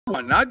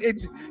everyone.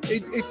 It's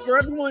for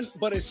everyone,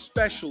 but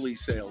especially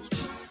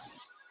salespeople.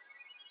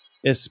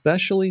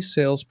 Especially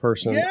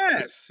salesperson.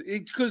 Yes,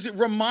 because it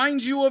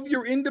reminds you of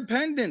your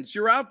independence.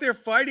 You're out there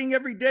fighting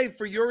every day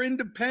for your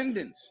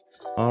independence.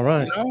 All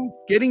right. You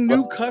know, getting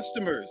new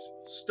customers,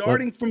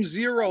 starting from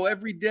zero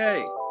every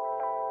day.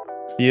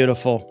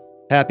 Beautiful.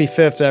 Happy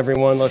 5th,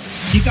 everyone.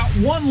 You got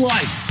one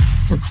life,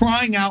 for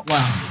crying out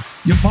loud.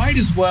 You might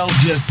as well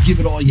just give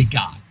it all you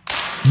got.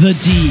 The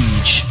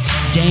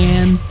Deej,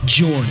 Dan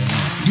Jordan.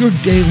 Your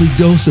daily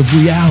dose of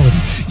reality.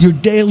 Your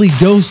daily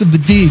dose of the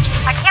Deej.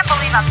 I can't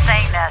believe I'm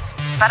saying this,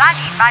 but I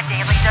need my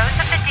daily dose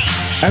of the Deej.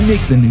 I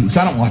make the news.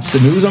 I don't watch the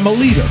news. I'm a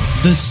leader.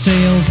 The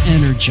Sales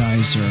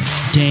Energizer,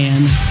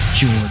 Dan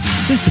Jordan.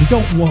 Listen,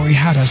 don't worry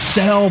how to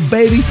sell,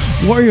 baby.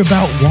 Worry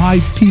about why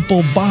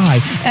people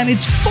buy. And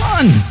it's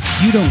fun.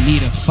 You don't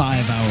need a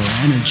 5-hour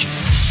energy.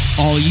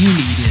 All you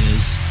need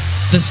is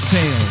the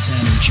Sales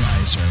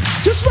Energizer.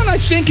 Just when I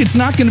think it's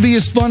not going to be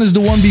as fun as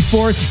the one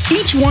before,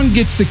 each one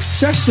gets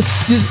successfully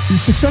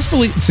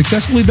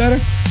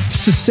better.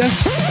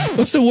 Success.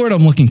 What's the word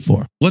I'm looking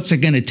for? What's it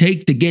going to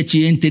take to get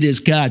you into this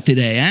car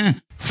today, huh?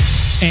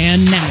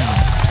 And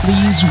now,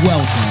 please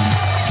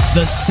welcome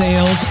the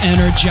Sales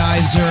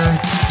Energizer,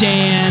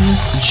 Dan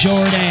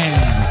Jordan.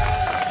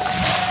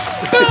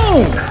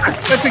 Boom!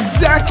 That's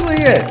exactly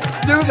it.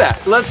 Do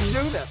that. Let's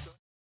do that.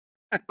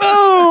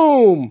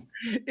 Boom!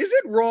 Is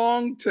it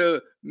wrong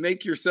to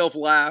make yourself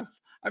laugh?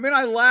 I mean,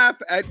 I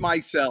laugh at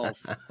myself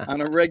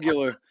on a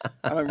regular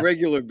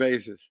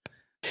basis.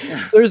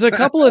 There's a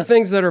couple of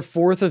things that are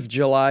 4th of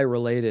July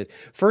related.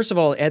 First of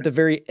all, at the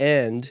very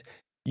end,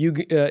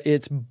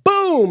 it's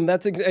boom.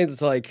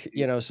 It's like,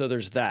 you know, so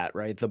there's that,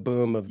 right? The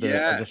boom of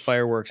the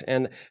fireworks.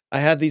 And I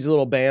have these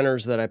little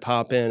banners that I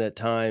pop in at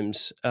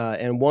times.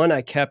 And one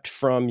I kept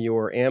from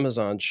your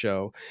Amazon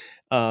show.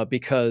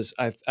 Because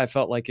I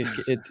felt like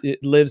it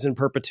lives in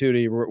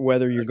perpetuity,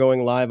 whether you're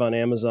going live on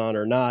Amazon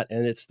or not.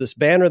 And it's this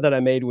banner that I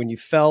made when you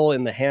fell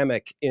in the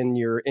hammock in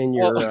your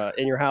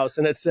house,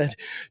 and it said,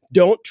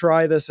 "Don't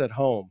try this at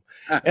home."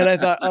 And I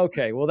thought,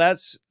 okay, well,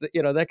 that's,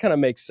 you know, that kind of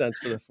makes sense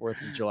for the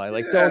 4th of July.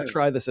 Like, don't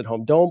try this at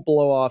home. Don't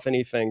blow off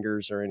any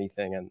fingers or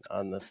anything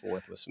on the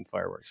 4th with some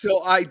fireworks.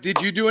 So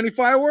did you do any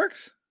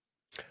fireworks?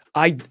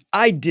 I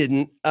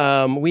didn't.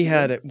 We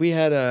had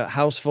a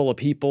house full of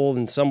people,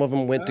 and some of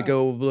them went to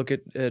go look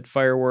at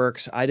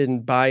fireworks. I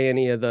didn't buy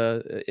any of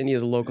the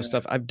local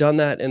stuff. I've done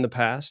that in the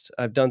past.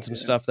 I've done some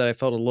stuff that I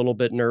felt a little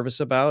bit nervous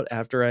about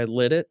after I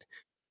lit it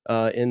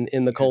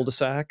in the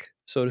cul-de-sac,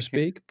 so to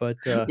speak. But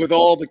with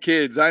all the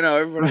kids, I know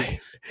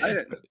everybody.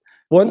 Right.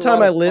 One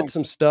time I lit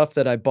some stuff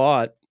that I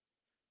bought.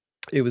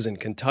 It was in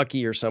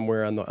Kentucky or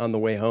somewhere on the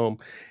way home.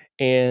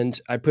 And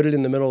I put it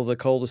in the middle of the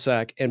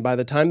cul-de-sac. And by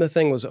the time the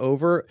thing was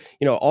over,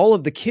 you know, all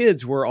of the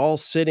kids were all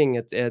sitting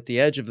at the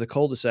edge of the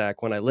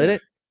cul-de-sac when I lit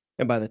it.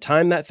 And by the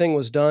time that thing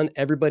was done,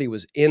 everybody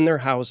was in their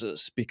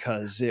houses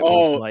because it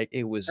was like,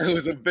 it was too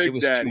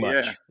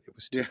much. Yeah. It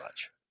was too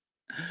much.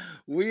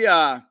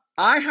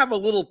 I have a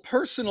little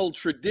personal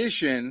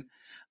tradition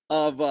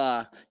of,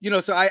 you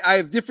know, so I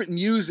have different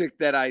music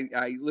that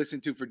I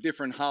listen to for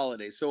different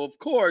holidays. So of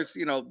course,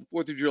 you know,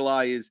 4th of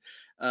July is,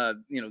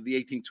 you know, the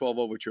 1812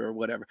 overture or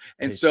whatever.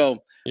 And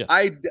so yes.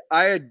 I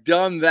had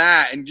done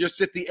that, and just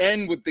at the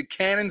end with the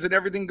cannons and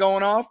everything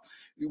going off,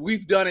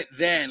 we've done it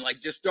then, like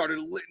just started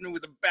litting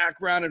with the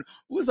background, and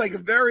it was like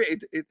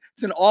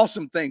it's an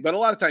awesome thing. But a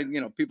lot of times,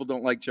 you know, people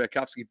don't like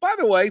Tchaikovsky. By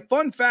the way,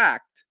 fun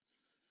fact,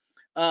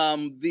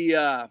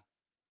 the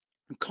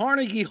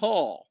Carnegie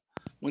Hall,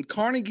 when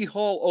Carnegie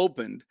Hall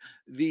opened,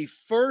 the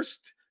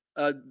first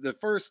I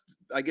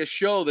guess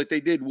show that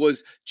they did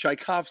was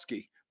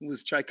Tchaikovsky. It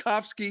was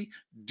Tchaikovsky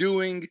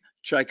doing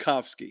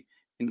Tchaikovsky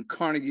in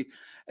Carnegie.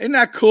 Isn't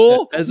that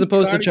cool? As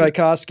opposed to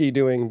Tchaikovsky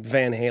doing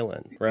Van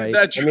Halen, right?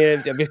 I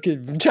mean,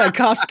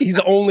 Tchaikovsky's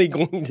only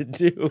going to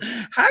do.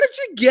 How did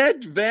you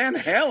get Van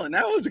Halen?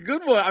 That was a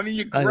good one. I mean,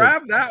 you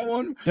grabbed that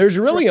one. There's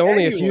really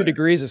only a few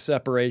degrees of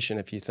separation,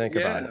 if you think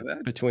about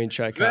it, between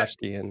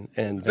Tchaikovsky and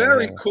Van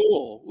very Halen.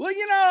 Cool. Well,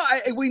 you know,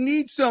 we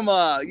need some,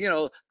 you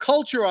know,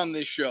 culture on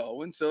this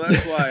show, and so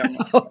that's why I'm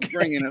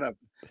bringing it up.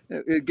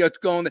 It gets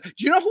going. Do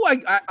you know who I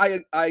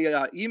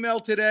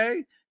emailed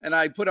today, and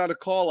I put out a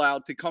call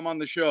out to come on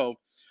the show?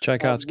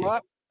 Tchaikovsky.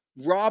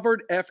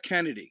 Robert F.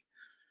 Kennedy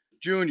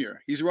Jr.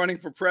 He's running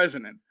for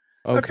president.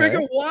 Okay. I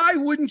figure, why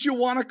wouldn't you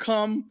want to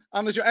come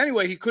on the show?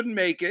 Anyway, he couldn't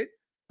make it,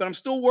 but I'm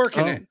still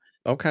working it.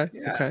 Okay.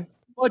 Yeah. Okay.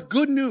 But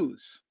good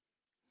news.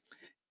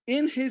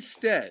 In his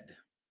stead,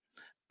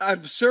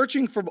 I'm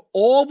searching for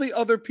all the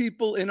other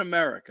people in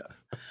America.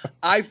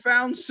 I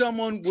found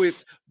someone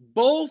with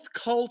both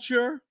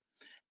culture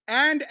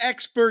and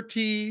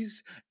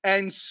expertise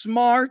and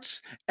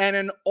smarts and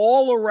an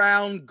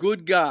all-around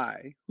good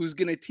guy who's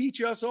going to teach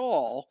us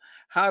all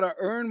how to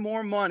earn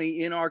more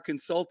money in our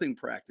consulting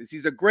practice.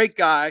 He's a great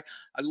guy.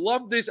 I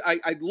love this.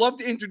 I'd love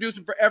to introduce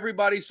him for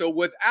everybody. So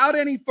without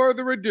any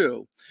further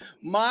ado,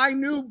 my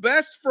new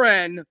best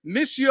friend,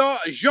 Monsieur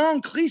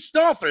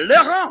Jean-Christophe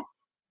Laurent.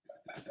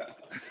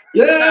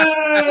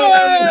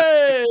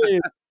 Yay!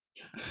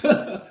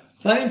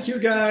 Thank you,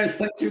 guys.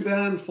 Thank you,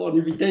 Dan, for the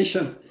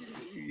invitation.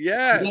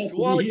 Yes.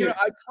 Well, Here.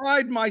 I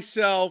pride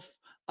myself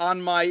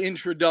on my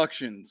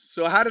introductions.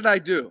 So how did I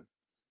do?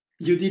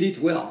 You did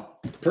it well.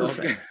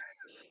 Perfect. Okay.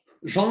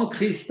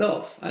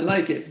 Jean-Christophe. I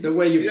like it, the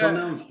way you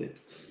pronounced it.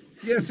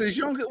 Yes,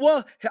 Jean.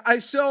 Well,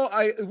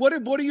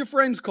 what do your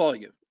friends call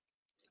you?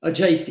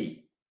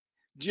 JC.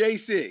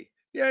 JC.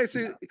 Yeah.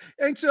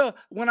 And so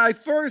when I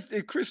first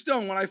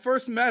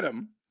met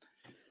him,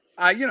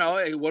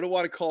 hey, what do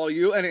I call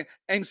you?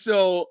 And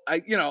so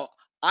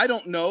I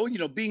don't know,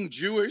 being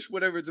Jewish,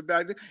 whatever it's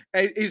about.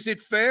 Is it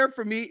fair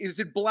for me? Is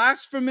it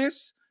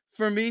blasphemous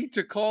for me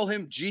to call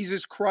him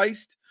Jesus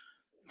Christ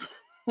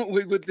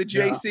with the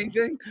JC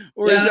thing?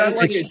 Or is that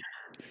like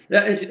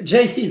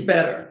JC is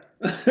better.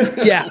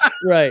 Yeah,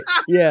 right.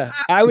 Yeah.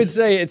 I would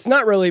say it's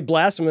not really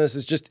blasphemous,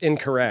 it's just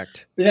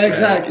incorrect. Yeah,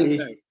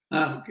 exactly.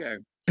 Okay.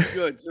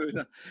 Good. So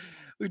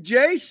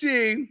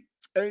JC,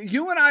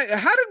 you and I,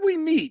 how did we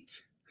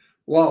meet?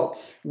 Wow.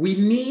 We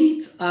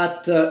meet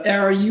at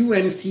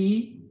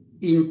RUMC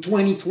in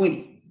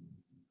 2020.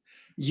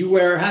 You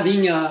were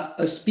having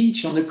a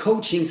speech on a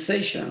coaching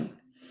session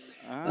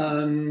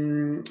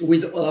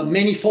with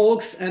many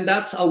folks, and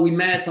that's how we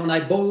met. And I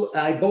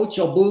bought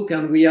your book,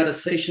 and we had a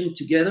session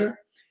together.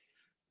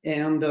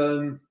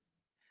 And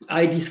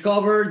I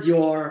discovered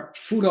you're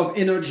full of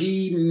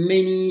energy,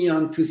 many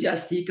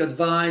enthusiastic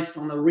advice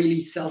on a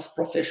really sales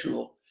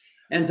professional.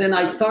 And then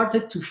I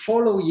started to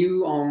follow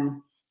you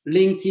on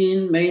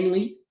LinkedIn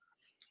mainly,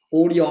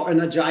 all your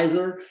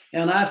Energizer.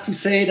 And I have to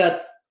say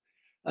that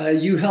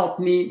you helped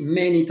me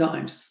many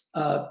times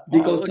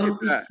because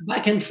it's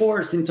back and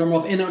forth in terms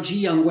of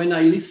energy. And when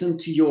I listen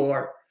to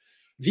your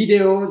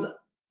videos,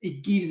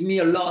 it gives me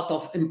a lot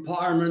of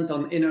empowerment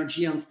on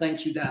energy. And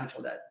thank you, Dan,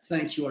 for that.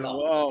 Thank you a lot.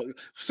 Wow.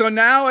 So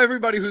now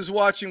everybody who's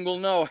watching will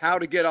know how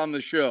to get on the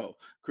show,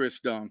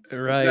 Christophe.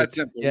 Right. That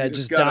simple. Yeah,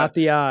 just dot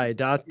the I.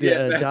 Dot the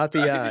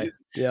I.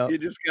 Yeah. You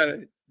just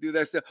gotta do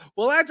that stuff.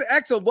 Well, that's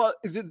excellent. Well,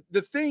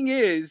 the thing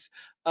is,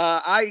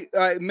 I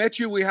met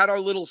you, we had our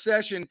little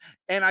session,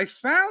 and I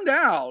found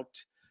out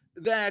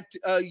that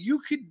you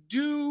could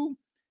do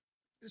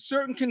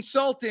certain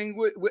consulting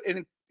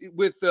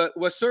with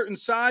a certain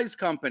size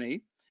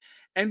company.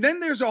 And then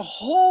there's a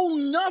whole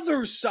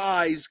nother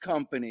size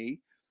company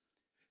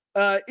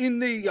in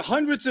the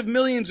hundreds of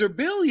millions or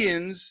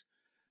billions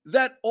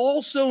that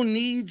also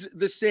needs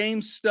the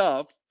same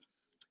stuff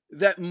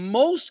that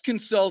most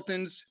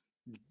consultants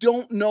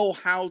don't know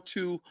how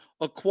to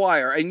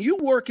acquire. And you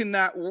work in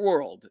that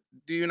world,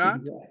 do you not?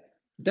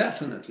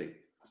 Exactly.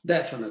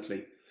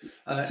 Definitely.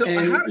 So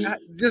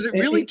does it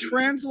really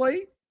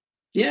translate?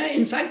 Yeah,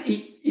 in fact,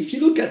 if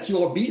you look at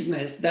your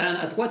business, then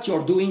at what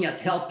you're doing at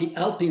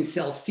helping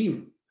sales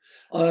team,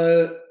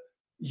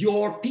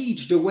 your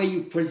pitch, the way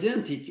you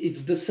present it,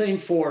 it's the same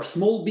for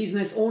small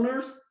business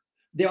owners.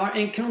 They are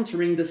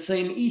encountering the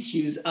same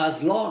issues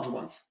as large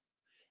ones.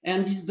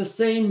 And it's the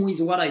same with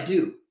what I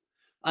do.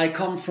 I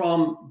come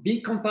from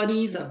big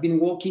companies. I've been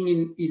working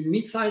in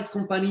mid-sized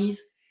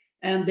companies,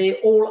 and they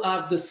all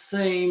have the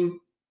same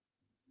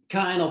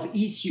kind of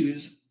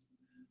issues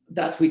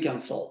that we can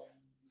solve.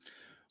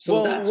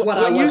 So that's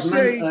what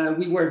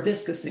we were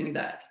discussing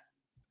that.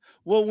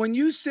 Well, when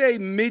you say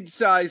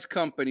mid-sized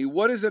company,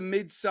 what does a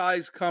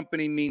mid-sized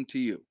company mean to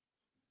you?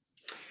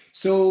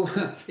 So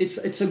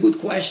it's a good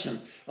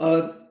question.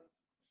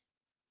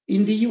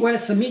 In the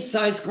US, a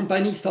mid-sized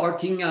company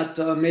starting at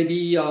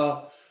maybe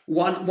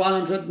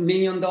 $100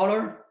 million.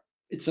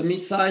 It's a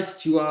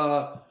mid-size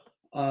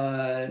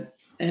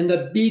and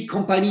a big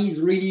company is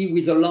really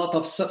with a lot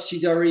of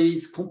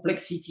subsidiaries,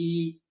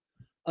 complexity,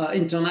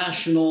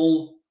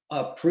 international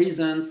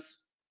presence,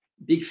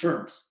 big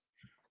firms.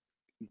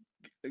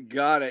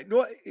 Got it.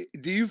 Well,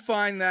 do you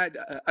find that?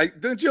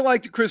 Don't you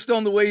like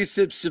Christophe the way he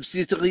says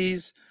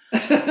subsidiaries?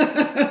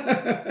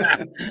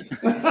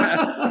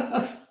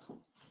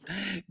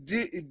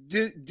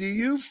 Do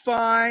you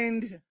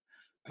find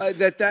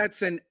that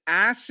that's an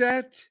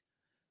asset?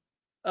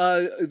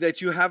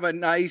 That you have a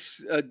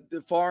nice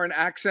foreign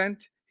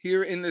accent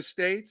here in the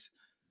States?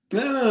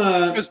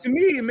 Because to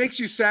me, it makes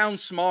you sound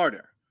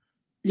smarter.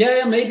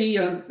 Yeah, maybe.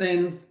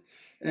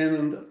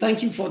 And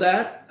thank you for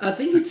that. I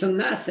think it's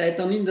an asset,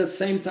 and in the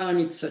same time,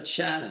 it's a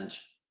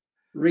challenge.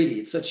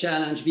 Really, it's a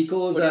challenge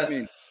because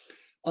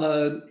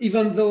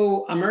even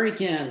though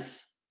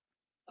Americans,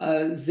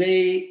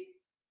 they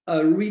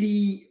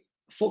really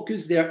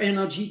focus their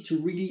energy to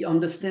really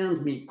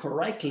understand me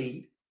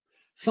correctly,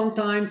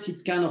 sometimes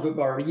it's kind of a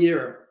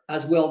barrier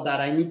as well that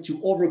I need to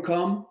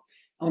overcome,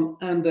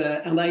 and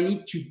I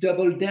need to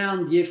double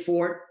down the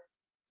effort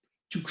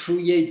to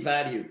create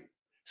value.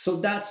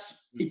 So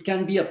it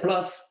can be a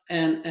plus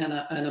and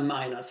a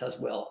minus as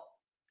well.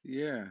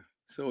 Yeah.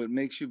 So it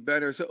makes you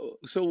better.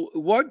 So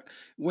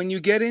when you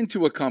get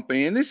into a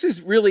company, and this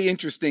is really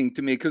interesting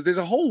to me because there's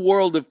a whole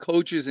world of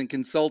coaches and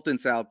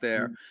consultants out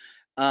there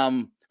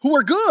who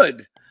are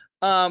good,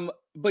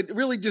 but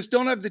really just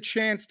don't have the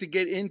chance to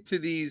get into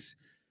these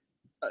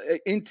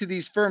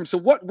firms. So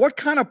what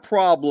kind of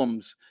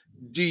problems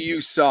do you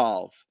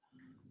solve?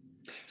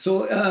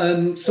 So Or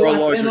a at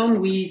larger Penon,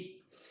 company.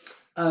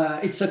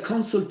 it's a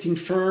consulting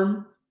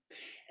firm,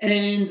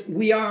 and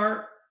we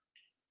are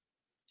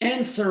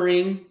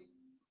answering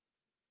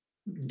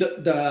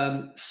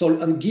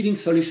and giving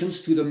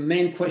solutions to the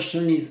main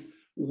question is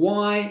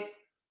why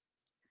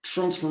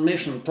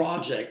transformation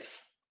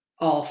projects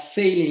are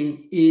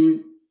failing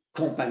in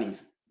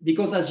companies.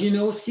 Because as you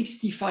know,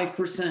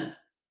 65%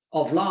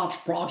 of large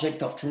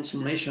projects of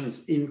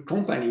transformations in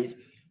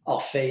companies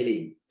are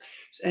failing.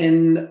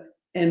 And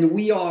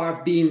we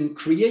are being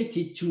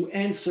created to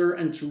answer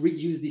and to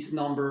reduce this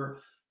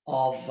number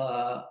of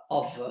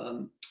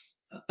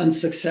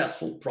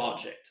unsuccessful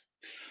projects.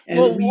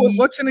 Well,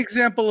 what's an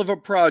example of a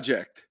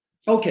project?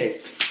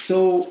 Okay,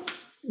 so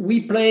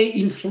we play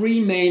in three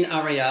main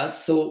areas.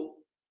 So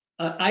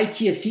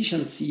IT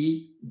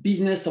efficiency,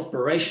 business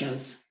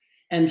operations,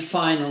 and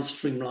finance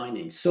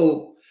streamlining.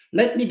 So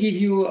let me give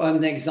you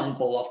an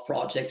example of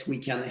project we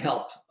can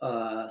help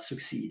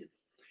succeed.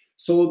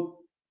 So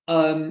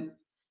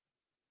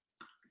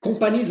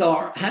companies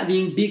are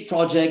having big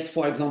projects,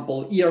 for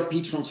example,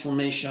 ERP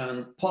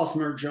transformation,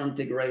 post-merger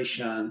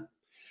integration,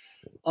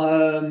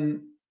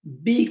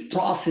 big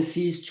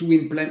processes to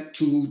implement,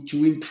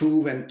 to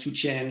improve and to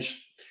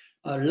change,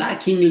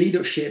 lacking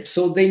leadership.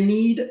 So they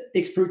need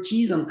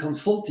expertise and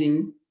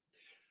consulting,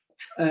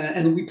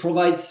 and we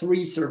provide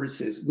three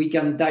services. We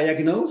can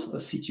diagnose a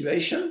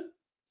situation,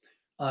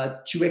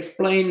 to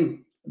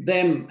explain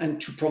them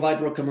and to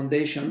provide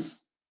recommendations.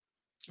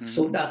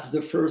 So that's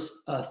the first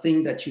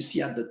thing that you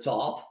see at the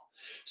top.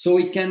 So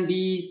it can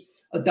be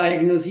a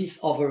diagnosis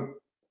of a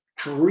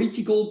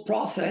critical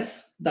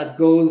process that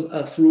goes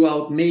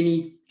throughout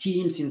many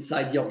teams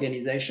inside the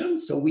organization.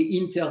 So we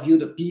interview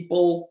the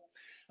people,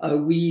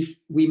 we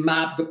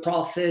map the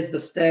process, the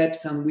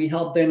steps, and we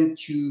help them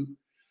to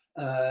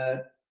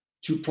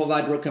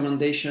provide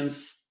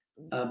recommendations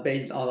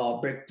based on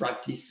our best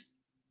practice,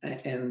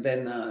 and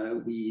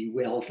then we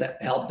will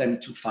help them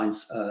to find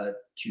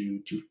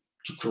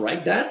to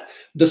correct that.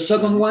 The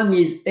second one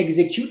is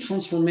execute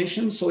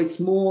transformation. So it's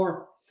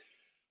more,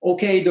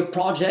 okay, the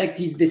project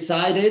is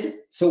decided,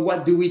 so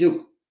what do we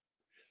do?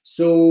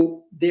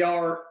 So they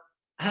are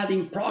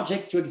having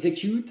project to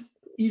execute.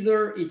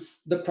 Either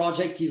it's the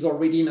project is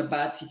already in a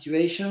bad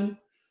situation,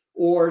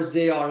 or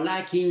they are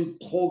lacking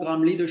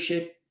program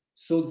leadership.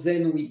 So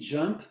then we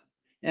jump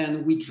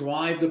and we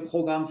drive the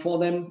program for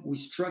them, we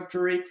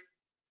structure it,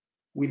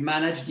 we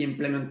manage the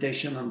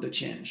implementation and the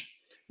change.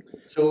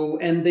 So,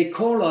 and they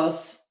call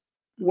us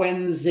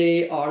when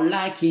they are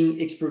lacking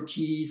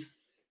expertise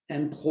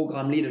and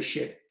program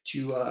leadership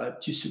to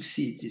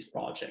succeed these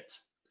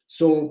projects.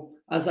 So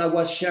as I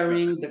was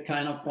sharing, the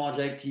kind of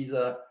project is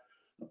a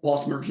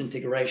post-merge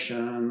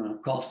integration,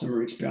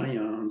 customer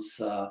experience,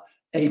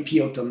 AP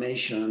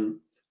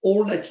automation,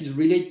 all that is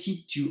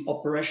related to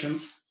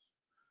operations,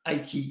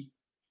 IT.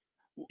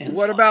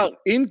 What about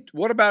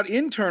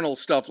internal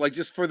stuff, like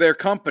just for their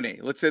company?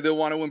 Let's say they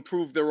want to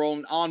improve their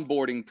own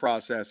onboarding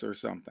process or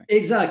something.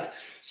 Exact.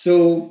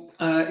 So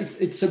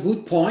it's a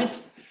good point.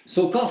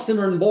 So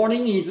customer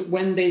onboarding is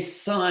when they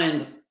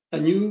sign a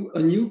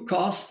new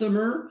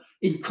customer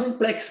in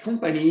complex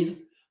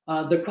companies.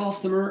 The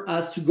customer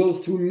has to go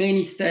through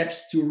many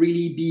steps to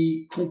really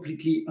be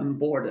completely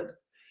onboarded,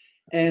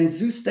 and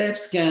those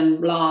steps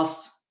can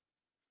last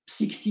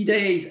 60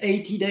 days,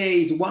 80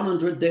 days,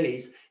 100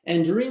 days.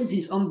 And during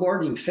this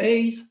onboarding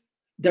phase,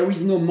 there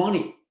is no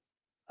money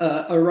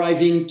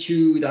arriving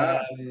to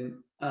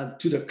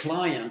the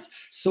client.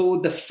 So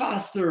the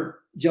faster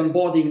the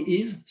onboarding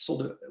is,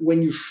 so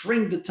when you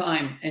shrink the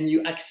time and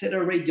you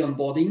accelerate the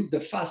onboarding, the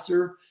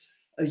faster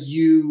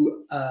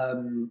you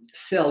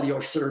sell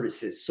your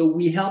services. So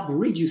we help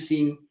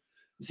reducing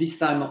this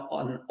time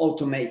on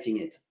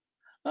automating it.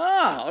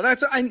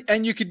 That's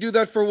and you could do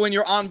that for when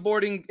you're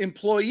onboarding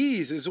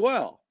employees as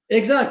well.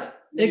 Exactly.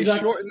 You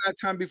shorten that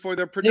time before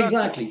they're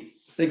productive.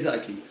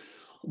 Exactly.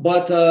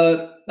 But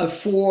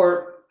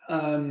for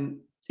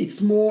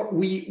it's more,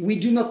 we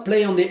do not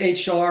play on the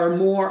HR,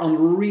 more on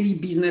really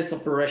business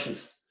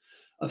operations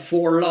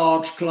for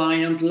large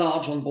client,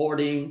 large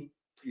onboarding,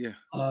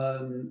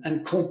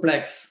 and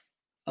complex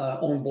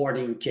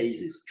onboarding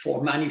cases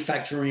for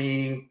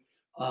manufacturing,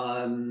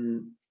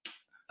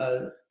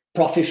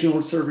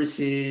 professional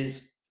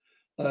services,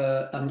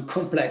 and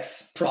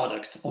complex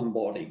product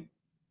onboarding.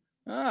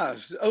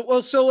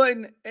 Well, so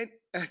and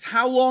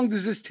how long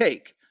does this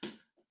take?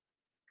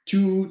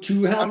 To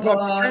help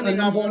an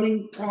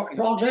onboarding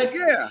project?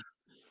 Yeah.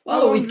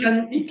 Oh,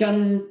 it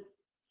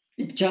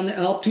can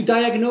help to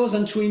diagnose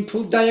and to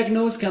improve.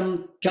 Diagnose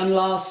can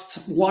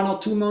last 1 or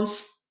 2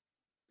 months.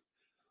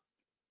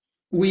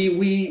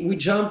 We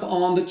jump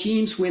on the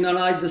teams, we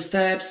analyze the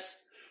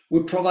steps,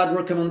 we provide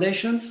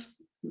recommendations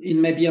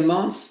in maybe a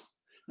month,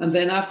 and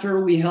then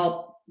after we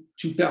help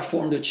to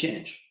perform the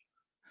change.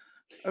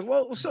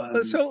 Well, so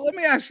let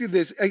me ask you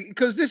this,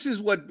 because this is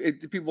what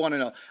people want to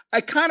know.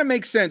 It kind of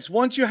makes sense.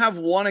 Once you have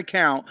one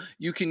account,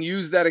 you can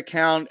use that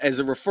account as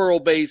a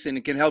referral base, and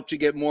it can help you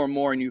get more and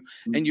more,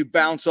 and you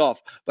bounce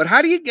off. But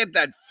how do you get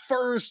that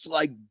first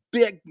like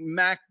big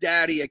Mac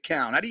Daddy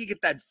account? How do you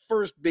get that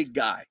first big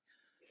guy?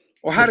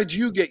 Or how did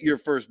you get your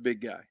first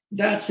big guy?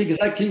 That's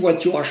exactly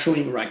what you are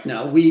showing right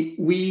now.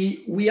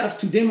 We have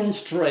to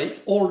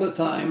demonstrate all the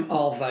time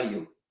our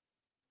value,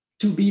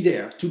 to be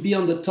there, to be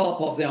on the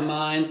top of their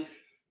mind,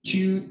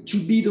 to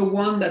be the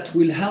one that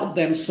will help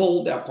them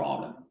solve their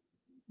problem.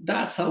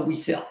 That's how we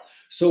sell.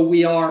 So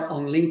we are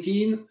on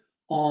LinkedIn,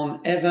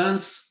 on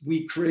events,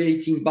 we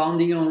creating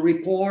bonding on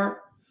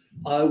rapport,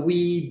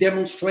 we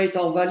demonstrate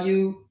our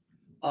value,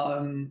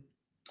 and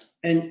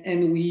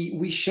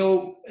we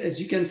show,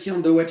 as you can see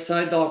on the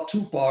website, there are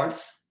two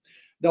parts.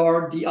 There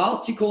are the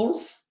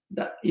articles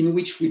in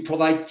which we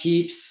provide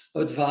tips,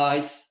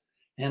 advice,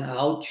 and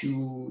how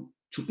to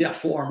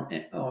perform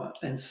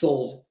and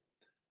solve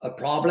a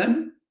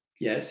problem.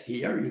 Yes,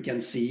 here you can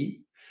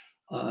see.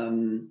 Are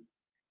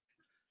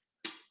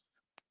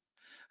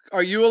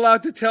you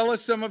allowed to tell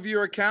us some of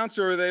your accounts,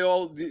 or are they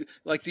all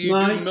like? Do you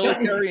do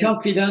military? It's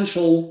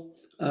confidential.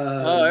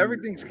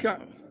 Everything's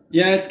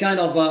yeah, it's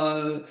kind of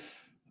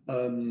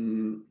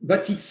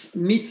but it's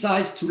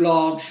mid-sized to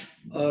large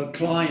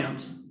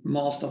clients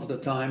most of the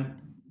time.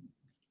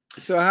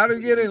 So how do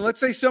you get in? Let's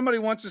say somebody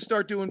wants to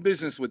start doing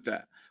business with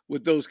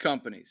those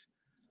companies.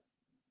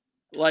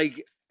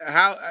 Like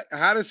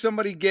how does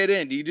somebody get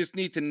in? Do you just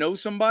need to know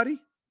somebody?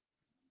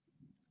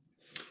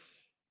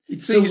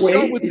 So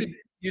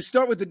you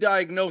start with the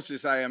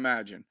diagnosis, I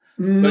imagine.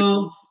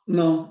 No.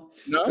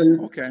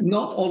 Okay.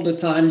 Not all the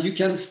time. You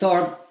can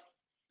start.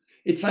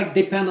 It's like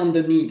depend on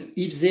the need.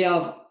 If they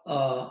have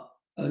a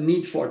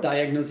need for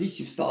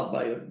diagnosis, you start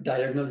by a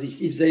diagnosis.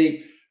 If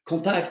they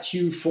contact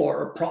you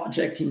for a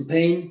project in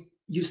pain,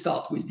 you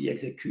start with the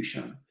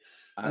execution.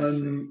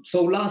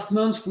 So last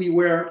month we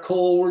were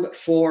called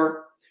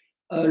for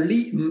a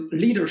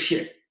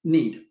leadership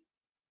need.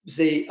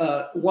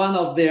 One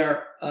of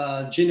their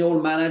general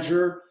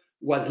manager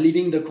was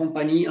leaving the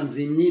company, and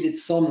they needed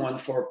someone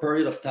for a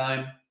period of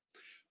time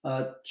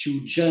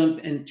to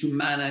jump and to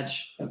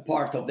manage a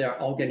part of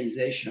their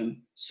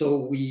organization.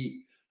 So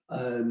we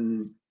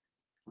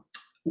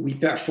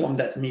perform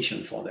that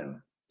mission for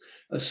them.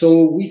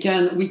 So we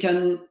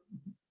can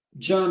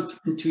jump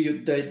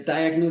into the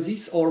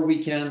diagnosis, or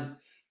we can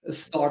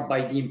start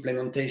by the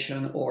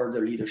implementation or the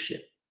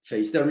leadership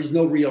phase. There is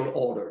no real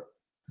order.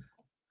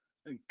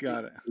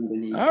 Got it.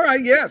 All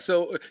right. Yeah.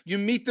 So you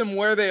meet them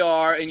where they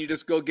are and you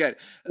just go get it.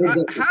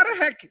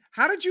 Exactly.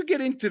 How did you get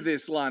into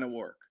this line of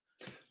work?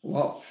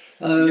 Well,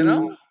 you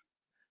know,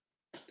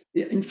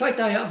 in fact,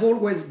 I have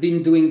always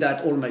been doing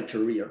that all my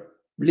career,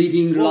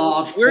 leading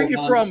large. Where are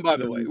you from, by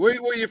the way? Where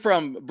are you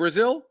from?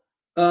 Brazil?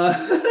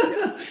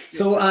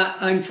 So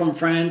I'm from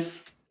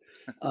France.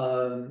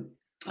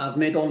 I've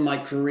made all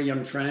my career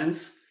in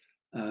France,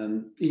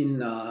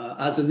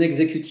 as an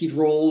executive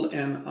role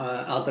and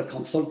as a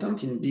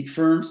consultant in big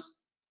firms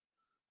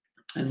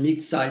and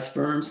mid-sized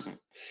firms.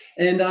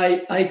 And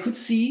I could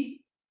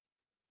see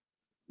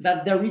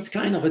that there is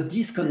kind of a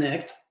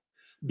disconnect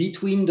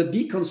between the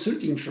big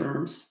consulting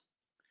firms,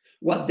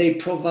 what they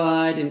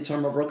provide in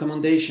terms of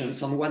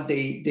recommendations on what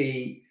they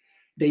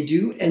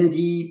do, and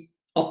the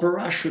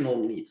operational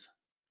needs.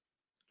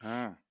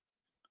 And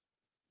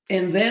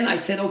then I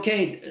said,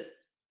 okay,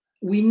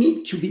 we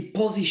need to be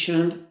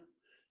positioned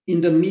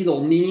in the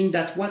middle, meaning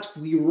that what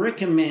we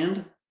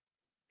recommend,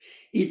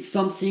 it's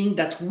something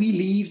that we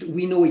lived,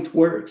 we know it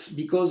works,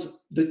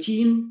 because the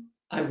team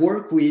I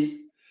work with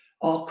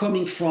are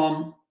coming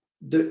from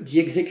the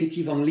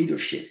executive on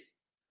leadership.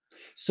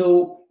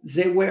 So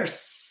they were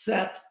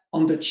sat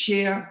on the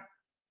chair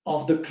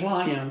of the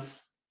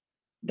clients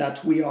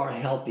that we are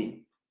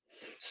helping.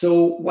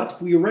 So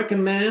what we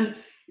recommend,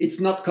 it's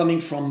not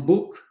coming from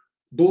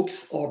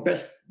books or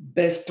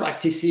best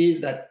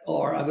practices that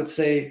are, I would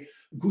say,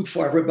 good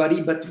for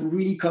everybody, but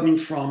really coming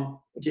from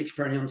the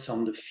experience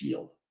on the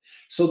field.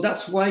 So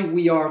that's why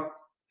we are,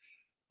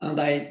 and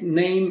I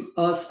name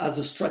us as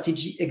a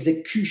strategy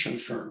execution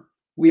firm.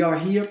 We are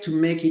here to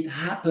make it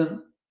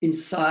happen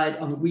inside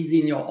and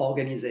within your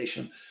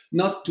organization,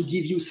 not to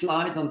give you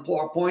slides on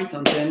PowerPoint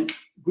and then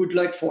good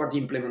luck for the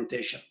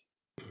implementation.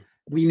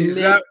 We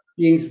make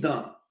things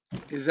done.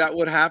 Is that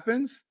what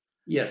happens?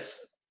 Yes.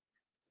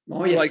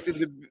 Oh, yes.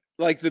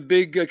 Like the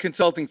big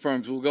consulting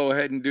firms will go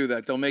ahead and do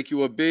that. They'll make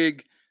you a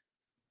big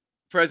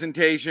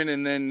presentation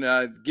and then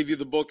give you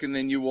the book, and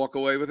then you walk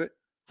away with it.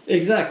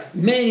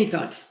 Exactly. Many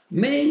times.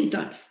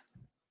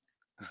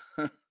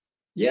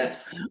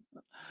 Yes.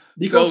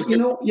 Because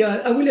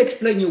I will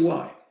explain you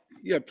why.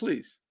 Yeah,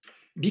 please.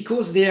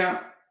 Because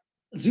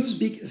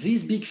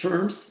these big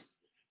firms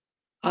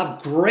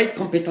have great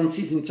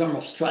competencies in terms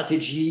of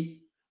strategy.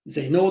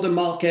 They know the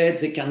market.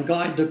 They can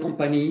guide the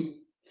company.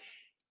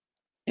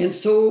 And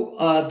so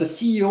the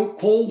CEO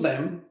called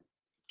them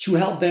to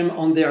help them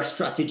on their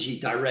strategy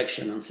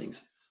direction and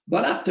things.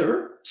 But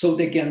so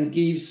they can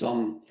give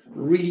some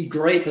really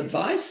great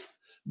advice.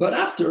 But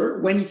after,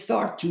 when it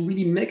starts to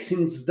really make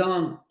things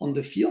done on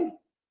the field,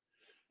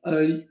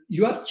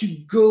 you have to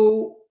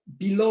go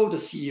below the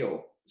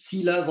CEO,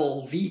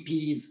 C-level,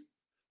 VPs,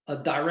 a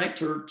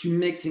director to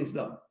make things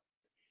done.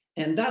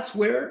 And that's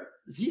where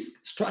these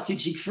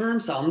strategic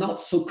firms are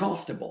not so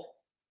comfortable.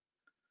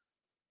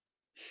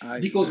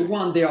 Because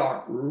one, they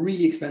are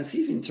really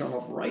expensive in terms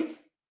of rates.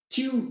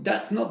 Two,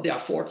 that's not their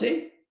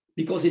forte,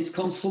 because it's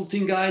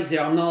consulting guys, they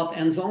are not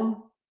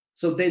hands-on.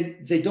 So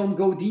they don't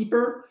go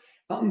deeper.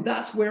 And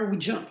that's where we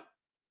jump.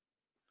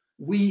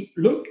 We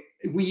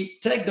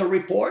take the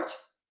report,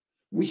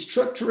 we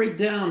structure it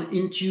down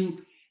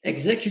into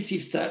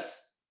executive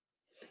steps,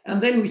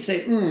 and then we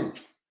say,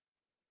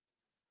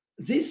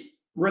 this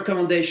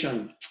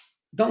recommendation,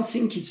 don't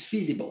think it's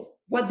feasible.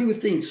 What do you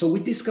think? So we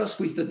discuss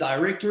with the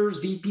directors,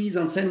 VPs,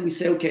 and then we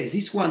say, okay,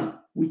 this one,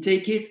 we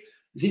take it.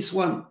 This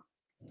one,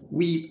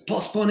 we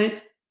postpone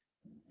it.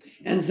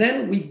 And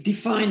then we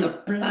define a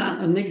plan,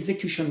 an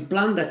execution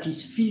plan that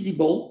is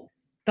feasible,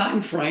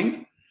 time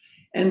frame,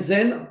 and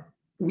then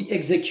we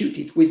execute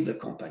it with the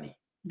company.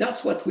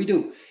 That's what we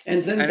do.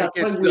 And then that's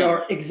why we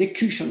are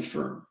execution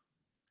firm.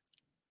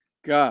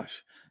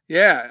 Gosh.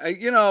 Yeah.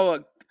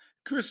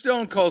 Chris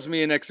Stone calls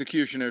me an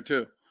executioner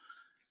too.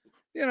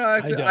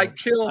 I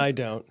kill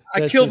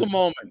the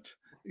moment.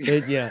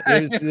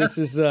 This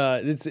is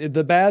it's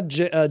the bad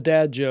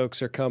dad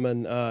jokes are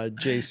coming,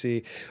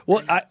 JC.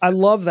 Well, I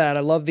love that. I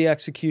love the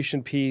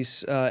execution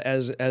piece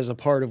as a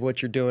part of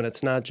what you're doing.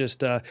 It's not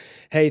just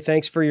hey,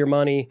 thanks for your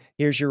money.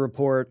 Here's your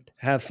report.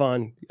 Have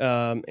fun,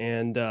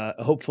 and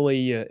hopefully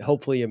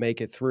you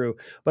make it through.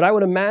 But I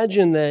would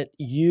imagine that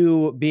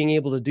you being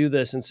able to do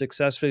this and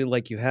successfully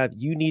like you have,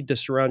 you need to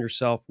surround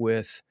yourself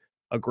with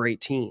a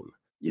great team.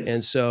 Yes.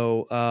 And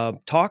so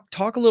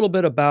talk a little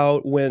bit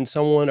about when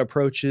someone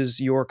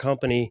approaches your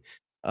company.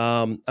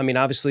 I mean,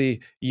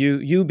 obviously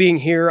you being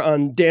here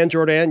on Dan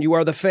Jordan, you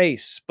are the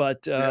face, but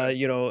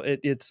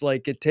it's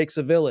like it takes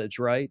a village,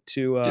 right?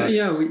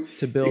 To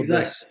build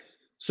this.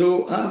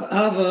 So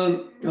I have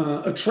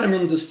a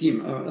tremendous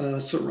team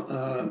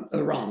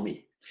around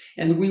me,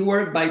 and we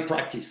work by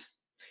practice.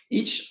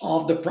 Each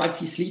of the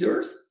practice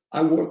leaders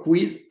I work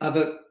with have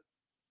an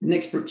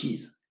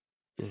expertise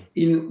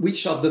in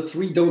which of the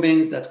three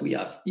domains that we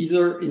have,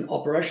 either in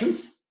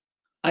operations,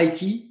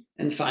 IT,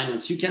 and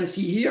finance. You can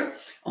see here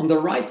on the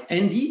right,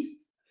 Andy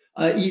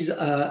is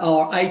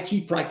our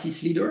IT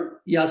practice leader.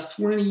 He has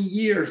 20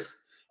 years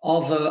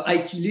of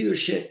IT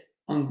leadership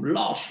on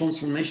large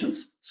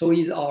transformations. So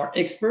he's our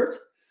expert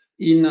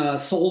in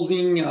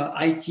solving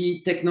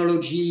IT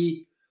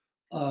technology,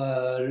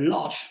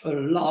 large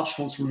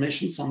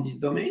transformations on these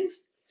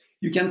domains.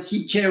 You can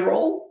see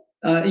Carole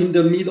in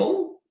the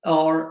middle,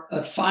 our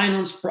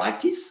finance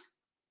practice.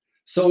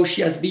 So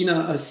she has been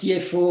a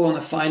CFO and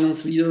a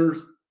finance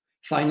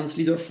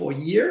leader for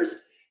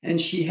years, and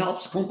she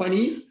helps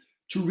companies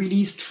to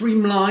really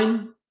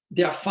streamline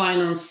their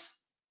finance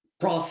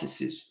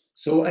processes.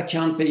 So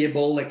account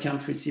payable,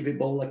 account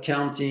receivable,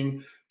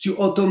 accounting, to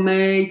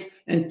automate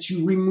and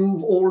to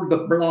remove all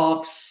the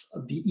blocks,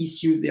 the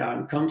issues they are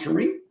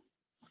encountering.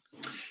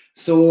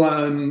 So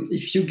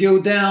if you go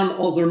down,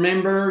 other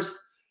members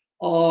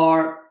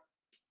are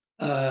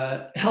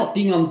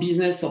helping on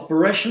business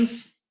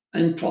operations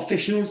and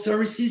professional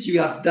services. You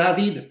have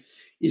David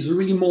is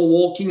really more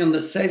working on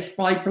the sales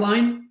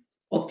pipeline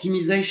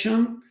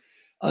optimization.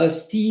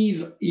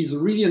 Steve is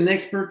really an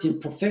expert in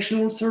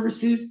professional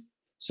services.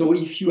 So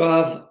if you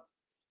have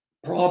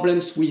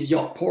problems with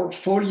your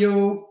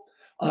portfolio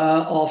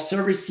of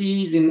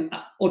services in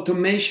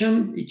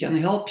automation, he can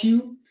help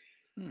you.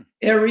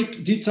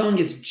 Eric Dutong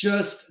is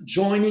just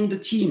joining the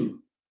team.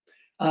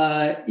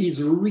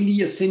 Is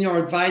really a senior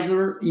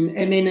advisor in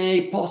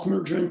M&A,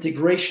 post-merger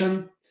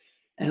integration,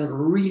 and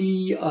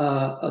really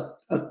a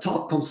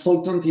top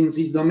consultant in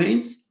these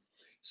domains.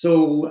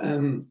 So,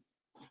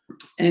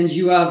 and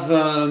you have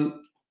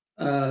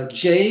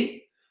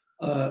Jay,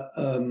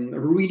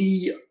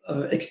 really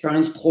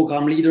experienced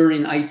program leader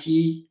in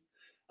IT.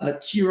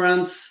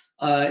 Terence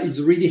is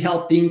really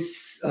helping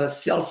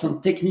sales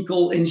and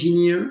technical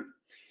engineer.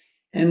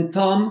 And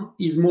Tom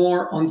is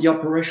more on the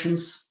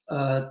operations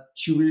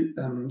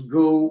to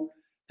go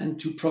and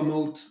to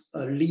promote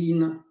a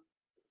lean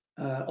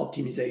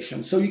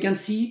optimization. So you can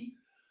see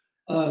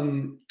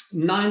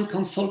 9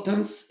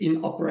 consultants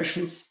in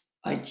operations,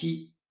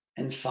 IT,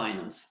 and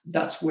finance.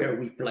 That's where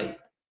we play.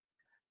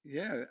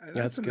 Yeah,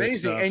 that's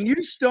amazing. And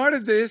you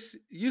started this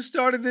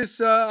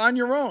on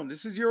your own.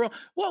 This is your own.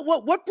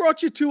 What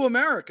brought you to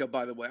America,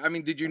 by the way? I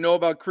mean, did you know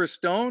about Chris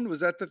Stone? Was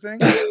that the thing?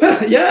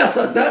 Yes,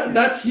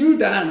 that's you,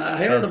 Dan. I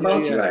heard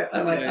about you.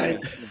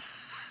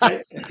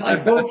 I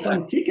bought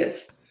some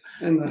tickets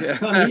and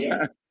I'm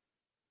here.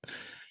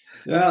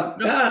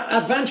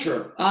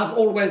 Adventure. I've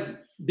always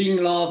been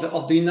in love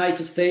of the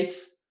United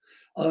States,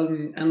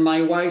 and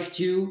my wife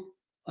too,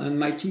 and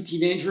my 2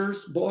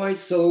 teenagers, boys.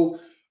 So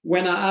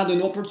when I had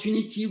an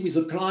opportunity with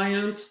a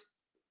client,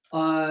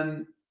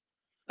 I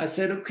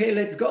said, okay,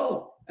 let's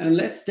go and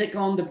let's take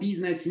on the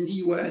business in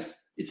the US.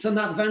 It's an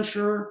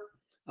adventure.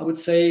 I would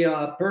say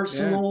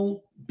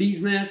personal,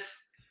 business,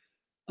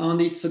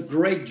 and it's a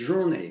great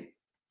journey.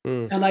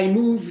 And I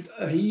moved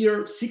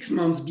here 6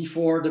 months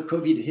before the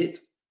COVID hit.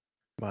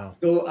 Wow.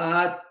 So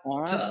I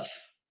had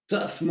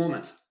tough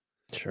moments.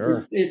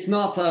 Sure. It's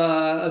not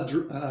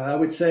I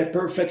would say a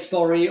perfect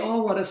story.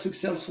 Oh, what a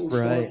successful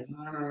story.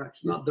 No,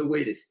 it's not the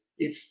way it is.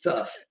 It's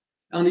tough,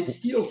 and it's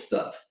still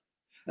tough.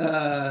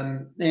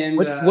 And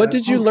what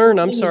did you learn?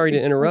 I'm sorry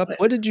to interrupt.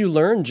 What did you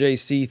learn,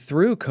 JC,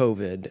 through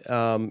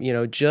COVID? You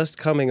know, just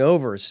coming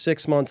over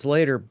 6 months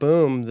later,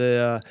 boom,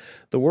 the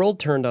world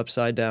turned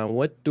upside down.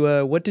 What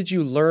did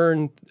you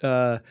learn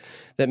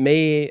that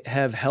may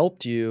have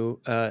helped you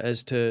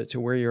as to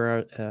where you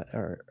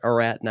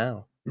are at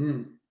now?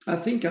 I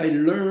think I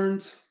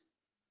learned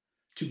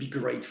to be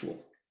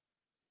grateful.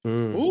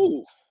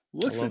 Ooh,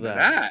 listen to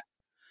that.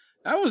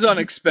 That was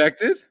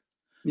unexpected.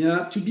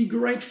 Yeah, to be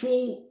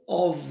grateful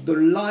of the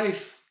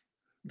life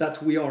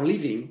that we are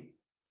living.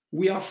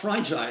 We are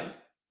fragile,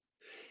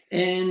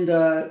 and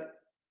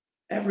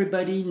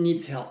everybody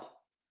needs help.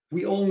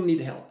 We all need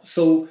help.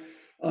 So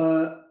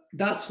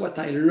that's what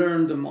I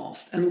learned the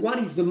most. And what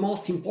is the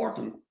most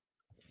important?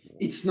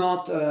 It's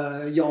not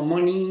your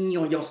money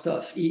or your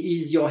stuff. It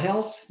is your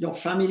health, your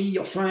family,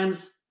 your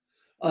friends,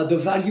 the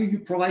value you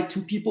provide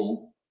to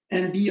people,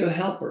 and be a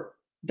helper.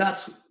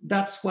 That's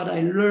what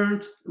I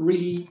learned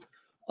really.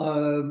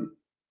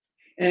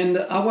 And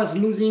I was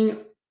losing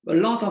a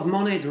lot of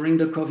money during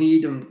the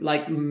COVID,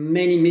 like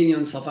many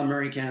millions of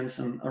Americans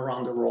and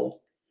around the world.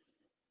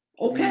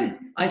 Okay,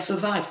 I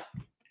survived.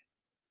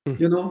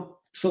 You know,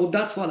 so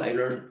that's what I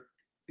learned.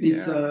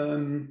 It's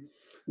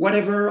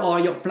whatever are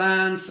your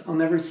plans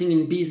on everything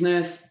in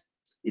business,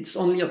 it's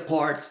only a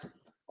part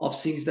of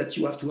things that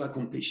you have to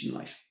accomplish in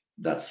life.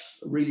 That's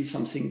really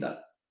something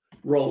that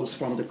rose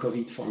from the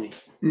COVID for me.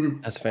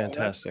 That's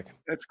fantastic.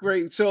 That's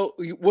great. So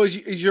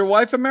is your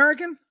wife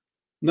American?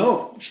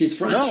 No, she's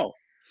French. No,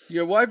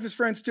 your wife is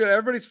French too.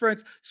 Everybody's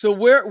French. So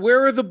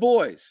where are the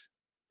boys?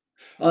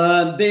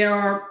 They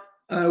are.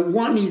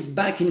 One is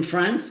back in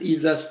France.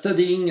 He's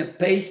studying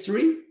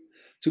pastry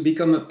to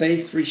become a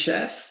pastry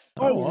chef.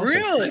 Oh, awesome.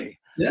 Really?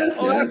 Yes.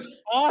 Oh, that's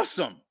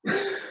awesome.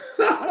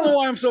 I don't know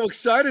why I'm so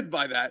excited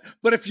by that,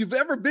 but if you've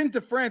ever been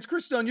to France,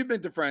 Christone, you've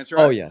been to France,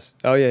 right? Oh yes.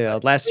 Oh yeah.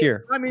 Last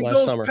year. I mean, last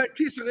those summer.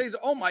 pieces.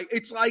 Oh my!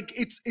 It's like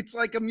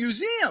a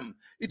museum.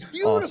 It's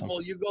beautiful.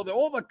 Awesome. You go there,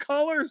 all the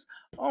colors.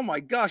 Oh my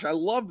gosh, I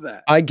love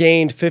that. I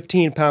gained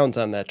 15 pounds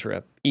on that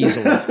trip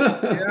easily.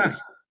 Yeah.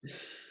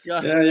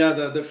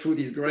 The food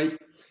is great.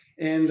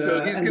 And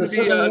so he's going to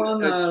be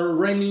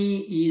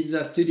Remy is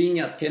studying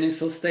at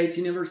Kennesaw State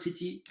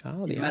University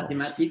in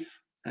mathematics,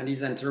 and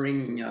he's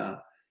entering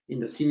in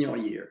the senior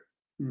year.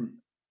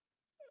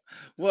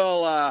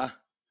 Well,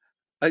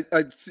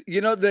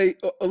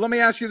 let me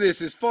ask you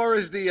this: as far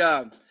as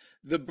the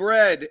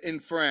bread in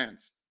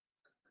France,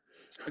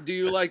 do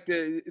you like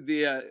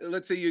the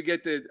let's say you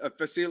get the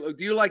facile?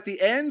 Do you like the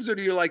ends or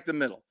do you like the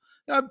middle?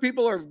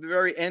 People are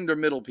very end or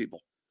middle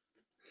people.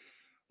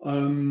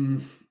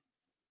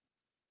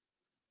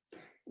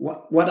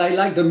 What I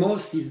like the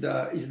most is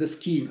the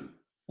scheme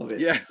of it.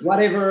 Yeah.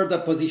 Whatever the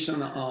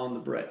position on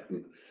the bread.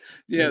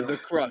 Yeah, the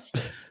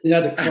crust. Yeah,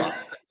 the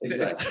crust.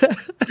 Exactly.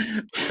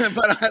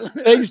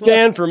 Thanks,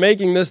 Dan, for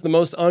making this the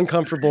most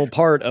uncomfortable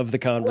part of the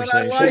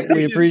conversation.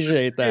 We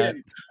appreciate that.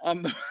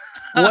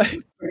 What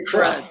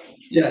crust?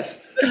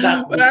 Yes.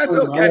 But that's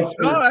okay.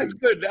 No, that's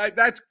good.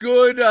 That's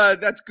good.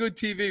 That's good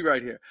TV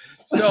right here.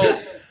 So,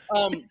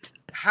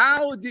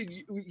 how did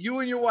you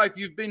and your wife?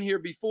 You've been here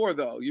before,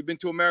 though. You've been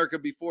to America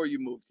before you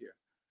moved here.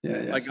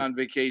 Yeah. Like on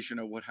vacation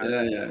or what have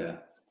you. Yeah.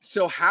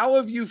 So, how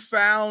have you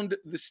found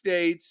the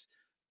States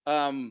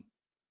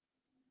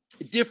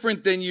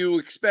different than you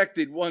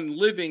expected? One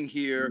living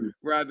here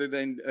rather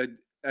than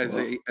as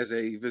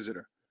a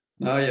visitor.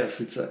 Oh yes,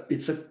 it's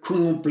a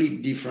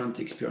complete different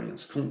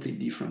experience.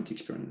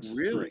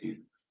 Really?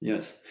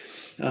 Yes.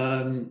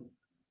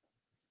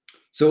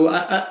 So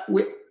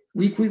we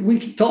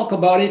can talk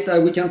about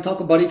it. We can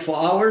talk about it for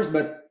hours,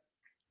 but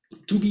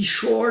to be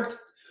short,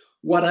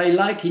 what I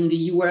like in the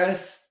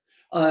US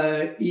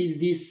is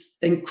this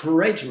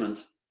encouragement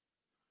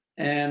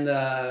and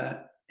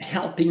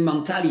helping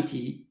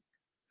mentality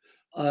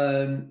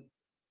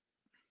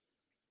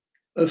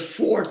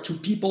afford to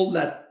people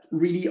that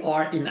really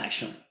are in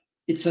action.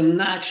 It's an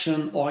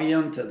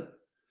action-oriented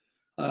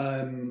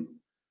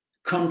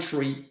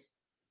country,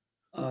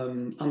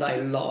 and I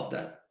love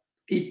that.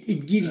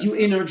 It gives you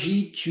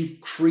energy to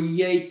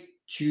create,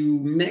 to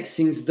make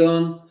things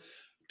done,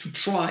 to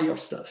try your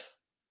stuff.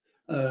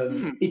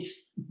 But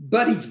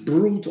it's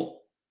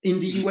brutal. In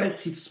the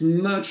US, it's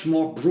much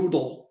more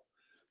brutal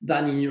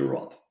than in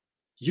Europe.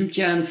 You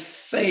can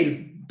fail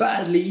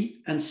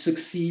badly and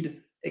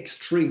succeed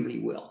extremely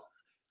well,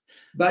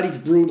 but it's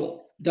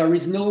brutal. There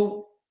is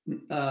no,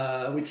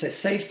 we'd say,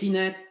 safety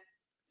net.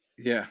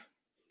 Yeah.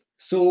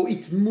 So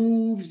it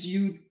moves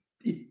you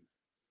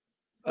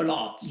a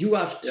lot. You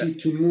have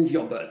to move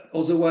your butt.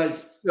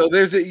 Otherwise. So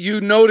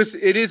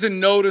it is a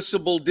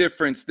noticeable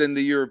difference than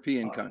the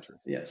European countries.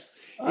 Yes.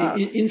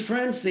 In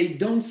France, they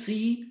don't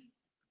see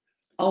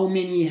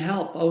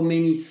how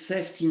many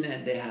safety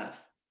net they have.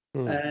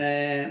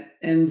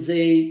 And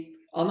they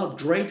are not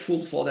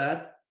grateful for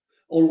that,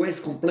 always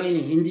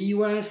complaining. In the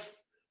US,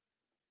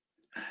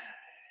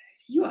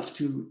 you have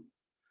to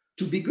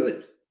be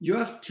good. You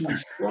have to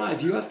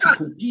strive. You have to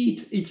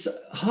compete. It's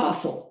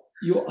hustle.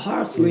 You're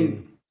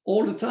hustling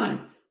all the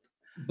time.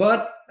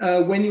 But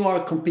when you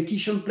are a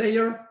competition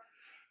player,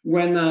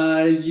 when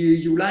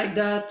you like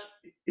that,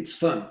 it's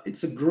fun.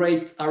 It's a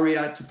great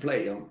area to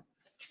play on.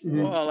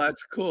 Well,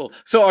 that's cool.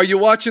 So are you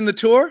watching the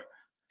tour?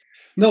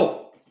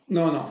 No.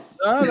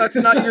 Oh, that's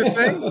not your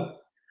thing?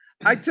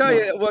 I tell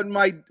you,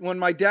 when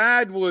my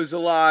dad was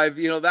alive,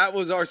 you know, that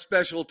was our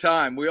special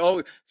time.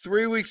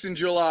 3 weeks in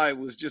July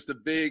was just a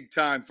big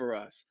time for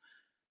us.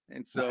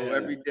 And so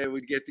every day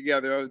we'd get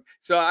together.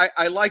 So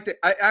I liked it.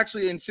 I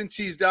actually, and since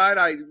he's died,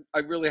 I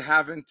really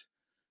haven't.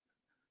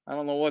 I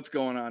don't know what's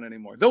going on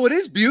anymore. Though it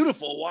is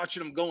beautiful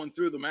watching them going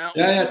through the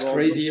mountains. Yeah, it's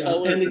crazy.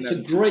 And it's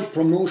a great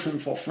promotion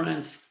for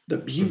France. The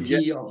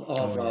beauty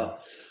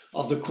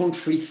of the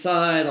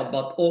countryside,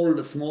 about all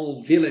the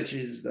small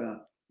villages.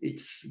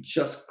 It's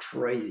just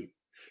crazy.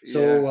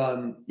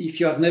 So if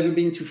you have never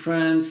been to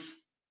France,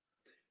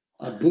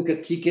 book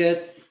a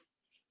ticket,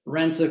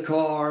 rent a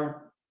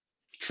car,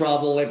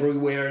 travel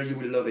everywhere. You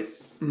will love it.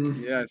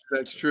 Yes,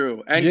 that's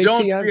true. And JC,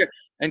 don't forget,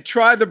 and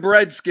try the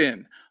bread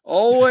skin.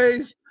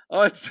 Always.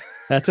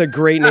 That's a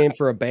great name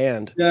for a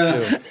band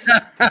too.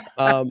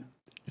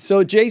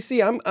 So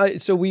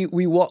JC, so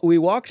we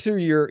walked through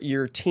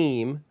your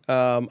team.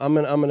 I'm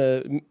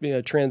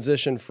gonna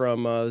transition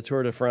from the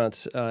Tour de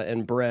France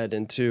and bread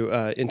into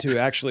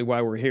actually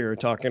why we're here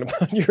talking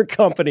about your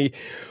company.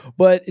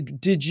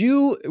 But did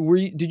you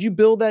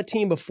build that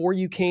team before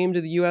you came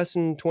to the U.S.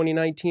 in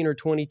 2019 or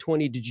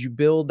 2020? Did you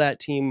build that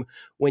team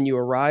when you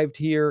arrived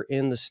here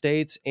in the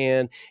States?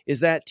 And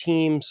is that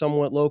team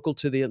somewhat local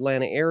to the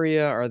Atlanta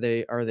area? Are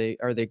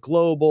they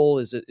global?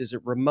 Is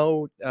it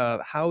remote?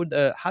 How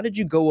did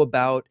you go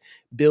about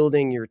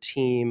building your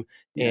team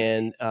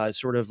and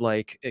sort of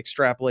like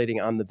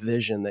extrapolating on the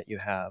vision that you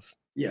have?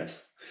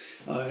 Yes,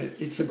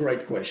 it's a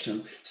great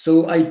question.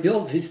 So I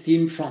built this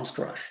team from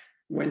scratch.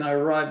 When I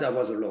arrived, I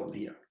was alone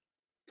here.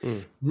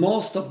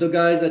 Most of the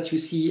guys that you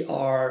see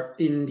are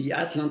in the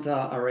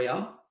Atlanta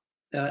area,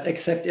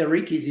 except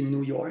Eric is in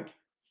New York.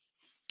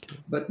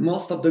 But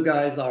most of the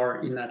guys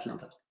are in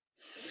Atlanta.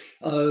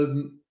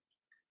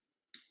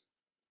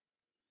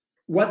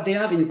 What they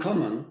have in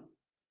common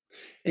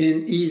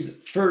and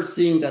is first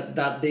thing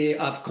that they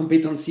have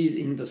competencies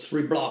in the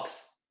 3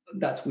 blocks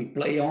that we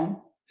play on.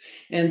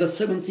 And the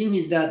second thing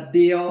is that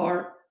they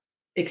are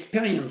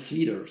experienced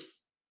leaders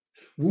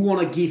who want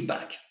to give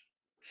back.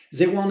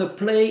 They want to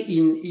play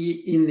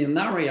in an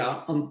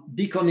area on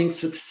becoming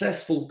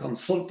successful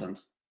consultant.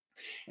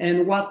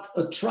 And what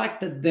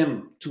attracted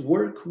them to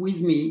work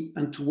with me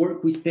and to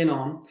work with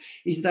Penon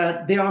is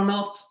that they are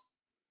not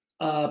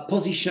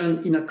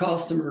positioned in a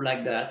customer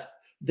like that.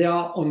 They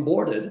are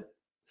onboarded.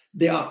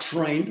 They are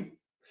trained.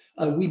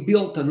 We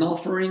built an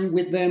offering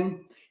with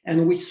them,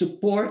 and we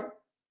support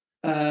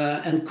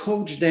and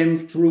coach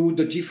them through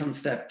the different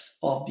steps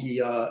of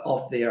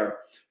their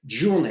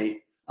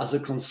journey as a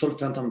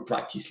consultant and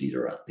practice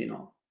leader at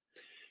Penon.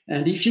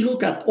 And if you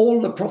look at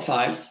all the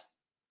profiles,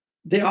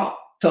 they are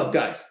top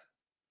guys,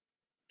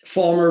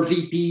 former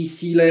VP,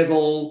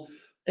 C-level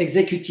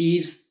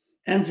executives,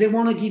 and they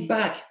want to give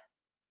back.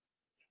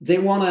 They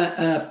want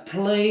to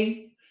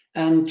play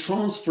and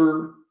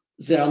transfer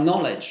their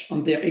knowledge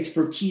and their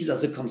expertise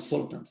as a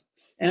consultant.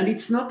 And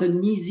it's not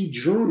an easy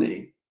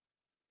journey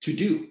to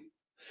do,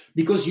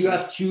 because you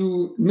have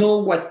to know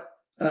what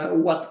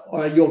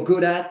you're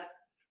good at,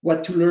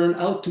 what to learn,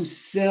 how to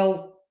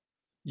sell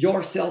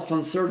yourself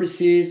and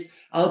services,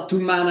 how to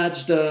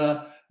manage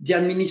the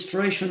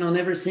administration and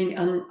everything.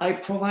 And I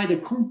provide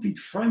a complete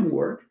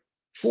framework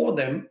for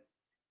them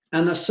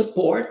and a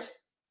support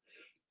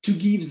to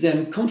give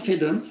them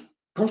confidence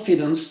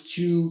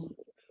to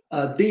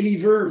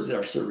deliver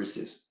their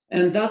services.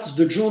 And that's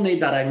the journey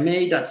that I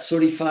made at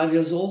 35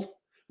 years old.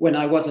 When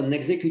I was an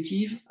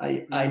executive,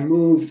 I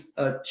moved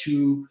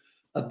to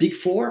a Big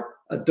Four,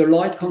 a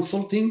Deloitte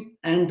Consulting,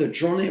 and the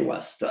journey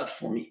was tough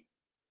for me.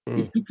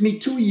 It took me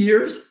 2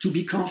 years to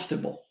be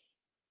comfortable.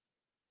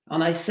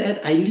 And I said,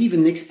 I lived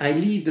an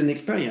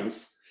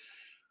experience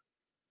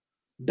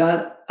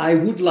that I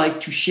would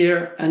like to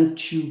share and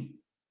to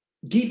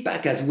give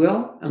back as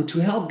well, and to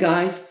help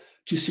guys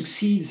to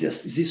succeed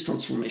this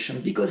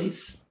transformation, because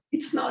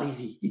it's not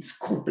easy, it's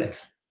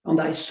complex. And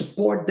I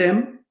support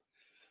them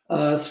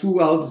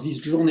throughout this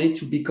journey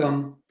to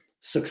become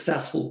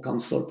successful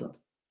consultant.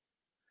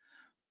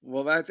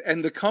 Well,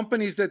 and the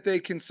companies that they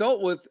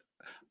consult with,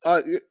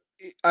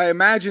 I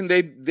imagine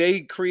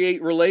they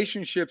create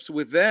relationships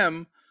with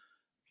them,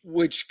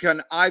 which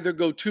can either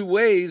go 2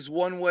 ways.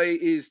 One way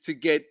is to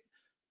get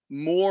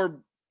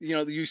more,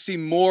 you see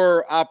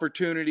more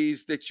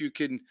opportunities that you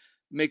can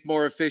make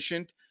more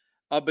efficient.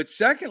 But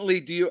secondly,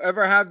 do you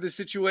ever have the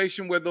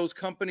situation where those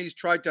companies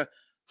try to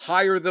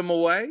hire them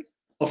away?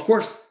 Of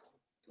course.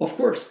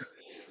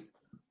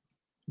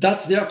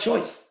 That's their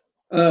choice.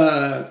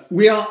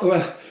 We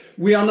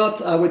are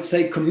not, I would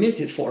say,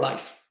 committed for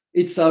life.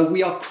 It's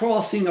we are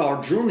crossing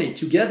our journey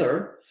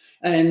together,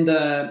 and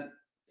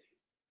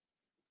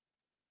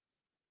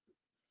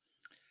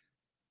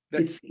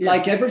it's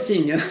like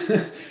everything.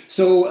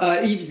 So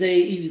if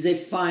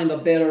they find a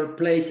better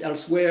place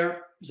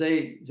elsewhere,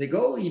 they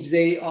go. If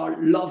they are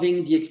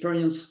loving the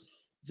experience,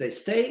 they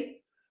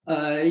stay.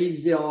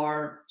 If they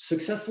are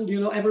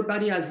successful,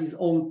 everybody has his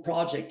own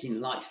project in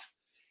life,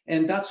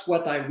 and that's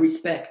what I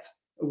respect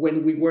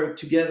when we work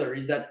together.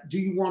 Is that, do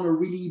you want to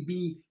really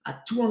be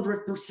at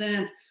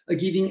 200%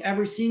 giving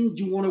everything?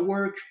 Do you want to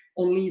work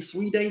only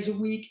 3 days a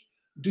week?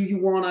 Do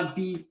you want to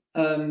be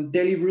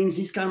delivering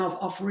this kind of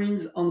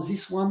offerings on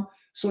this one?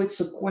 So it's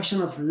a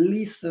question of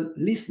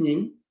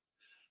listening,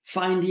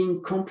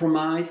 finding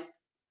compromise,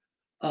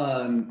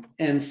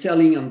 and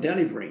selling and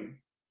delivering.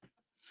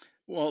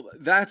 Well,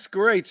 that's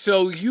great.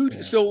 So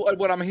so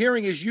what I'm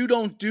hearing is you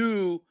don't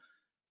do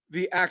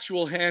the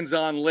actual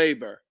hands-on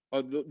labor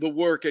or the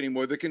work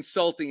anymore, the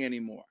consulting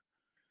anymore.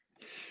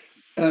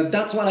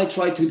 That's what I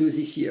try to do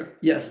this year.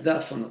 Yes,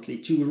 definitely.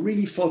 To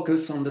really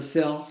focus on the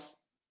sales,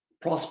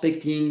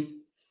 prospecting,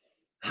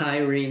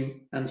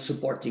 hiring, and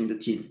supporting the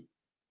team.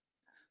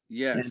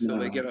 Yes, so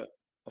they get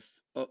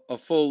a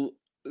full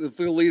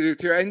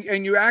leader,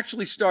 and you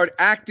actually start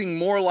acting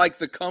more like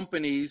the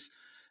companies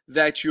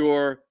that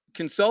you're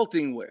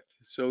consulting with.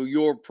 So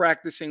you're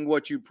practicing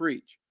what you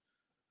preach.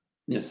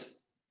 Yes.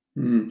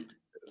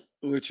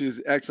 Which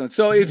is excellent.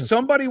 So if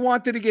somebody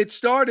wanted to get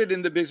started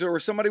in the business, or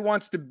somebody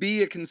wants to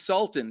be a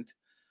consultant,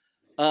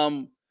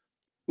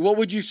 what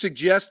would you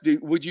suggest?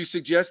 Would you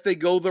suggest they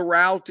go the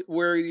route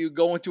where you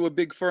go into a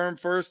big firm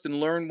first and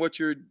learn what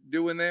you're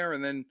doing there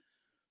and then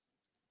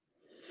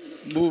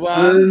move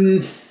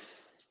on?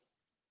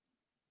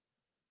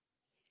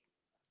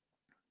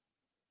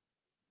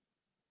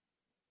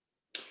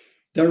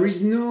 There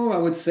is no, I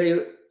would say,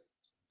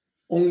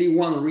 only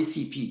one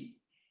recipe.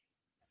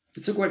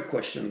 It's a great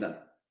question.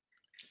 That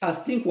I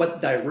think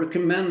what I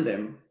recommend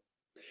them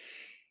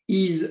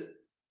is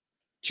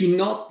to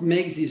not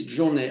make this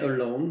journey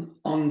alone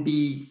and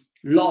be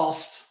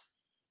lost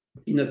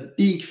in a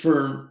big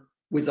firm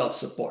without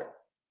support.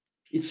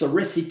 It's a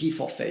recipe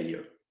for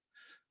failure,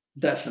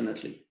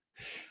 definitely.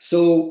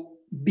 So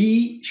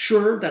be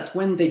sure that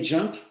when they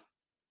jump,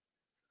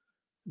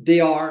 they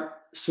are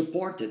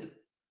supported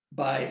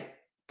by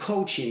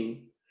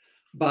coaching,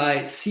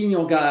 by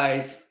senior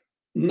guys,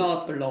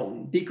 not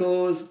alone,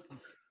 because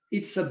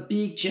it's a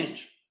big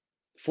change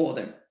for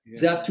them.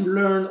 They have to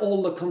learn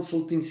all the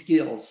consulting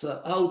skills,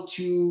 how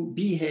to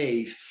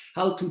behave,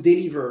 how to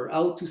deliver,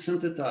 how to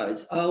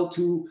synthesize, how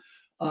to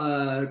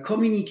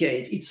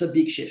communicate. It's a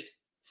big shift.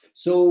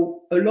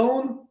 So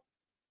alone,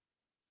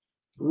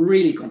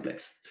 really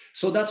complex.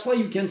 So that's why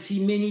you can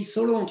see many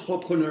solo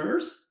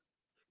entrepreneurs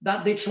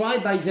that they try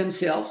by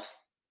themselves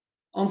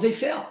and they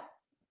fail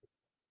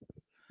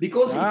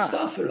because it's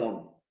tough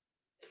alone.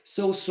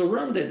 So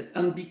surrounded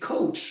and be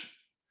coached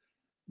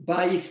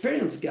by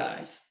experienced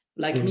guys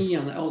like me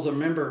and other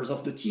members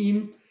of the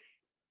team,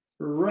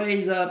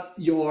 raise up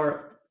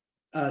your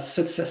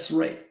success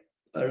rate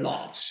a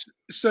lot.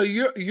 So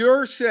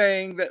you're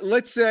saying that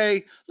let's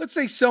say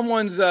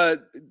someone's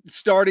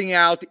starting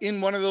out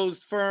in one of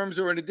those firms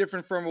or in a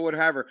different firm or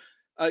whatever.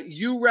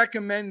 You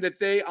recommend that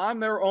they, on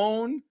their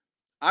own,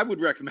 I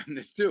would recommend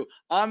this too,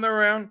 on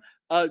their own,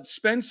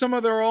 spend some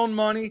of their own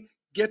money,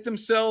 get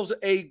themselves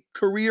a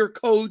career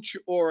coach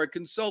or a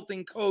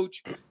consulting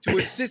coach to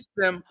assist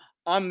them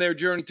on their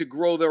journey to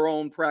grow their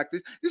own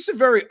practice. This is a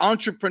very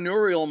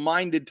entrepreneurial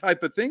minded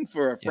type of thing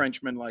for a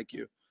Frenchman like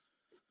you.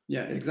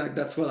 Yeah, exactly.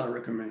 That's what I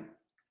recommend.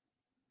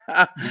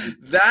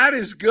 That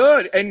is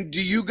good. And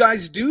do you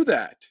guys do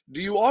that?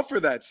 Do you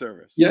offer that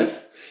service?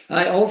 Yes,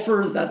 I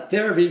offer that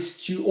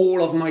service to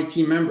all of my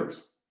team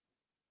members.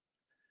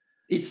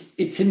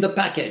 It's in the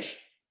package.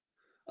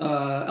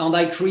 And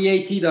I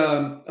created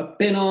a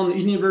Penon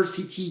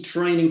University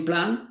training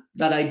plan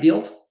that I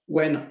built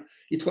when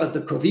it was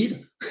the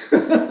COVID.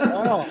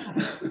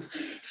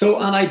 So,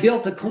 and I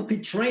built a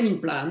complete training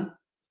plan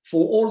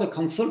for all the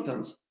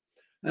consultants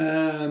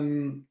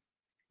on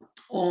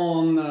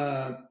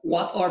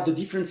what are the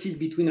differences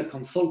between a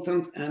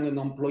consultant and an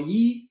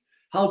employee,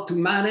 how to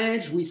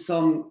manage with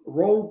some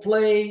role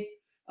play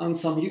and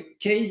some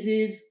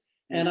cases.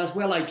 And as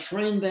well, I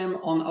train them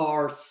on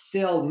our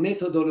sales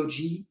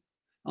methodology,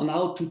 on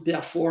how to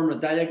perform a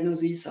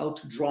diagnosis, how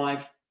to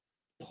drive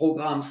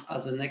programs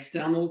as an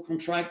external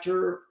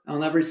contractor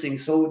and everything.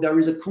 So there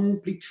is a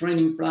complete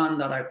training plan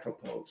that I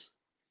propose.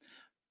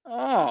 Oh,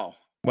 wow.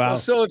 Well,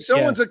 so if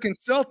someone's a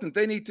consultant,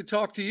 they need to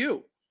talk to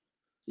you.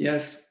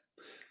 Yes.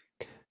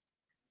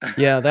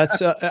 Yeah,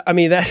 that's, I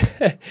mean,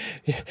 that,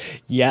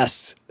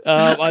 yes,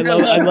 I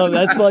love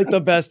that's like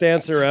the best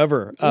answer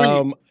ever.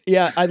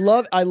 Yeah, I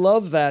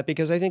love that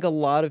because I think a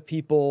lot of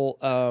people,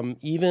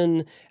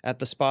 even at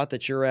the spot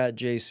that you're at,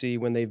 JC,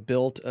 when they've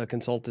built a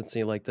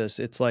consultancy like this,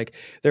 it's like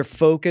they're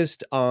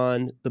focused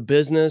on the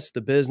business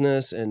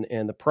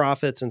and the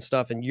profits and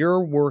stuff, and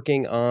you're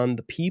working on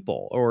the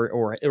people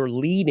or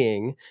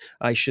leading,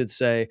 I should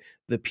say,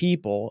 the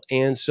people.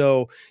 And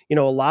so, a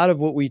lot of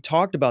what we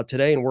talked about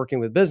today in working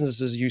with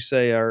businesses, you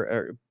say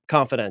are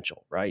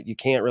confidential, right? You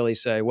can't really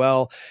say,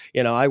 well,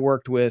 I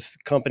worked with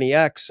company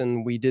X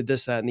and we did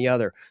this, that, and the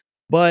other.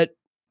 But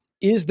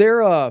is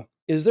there a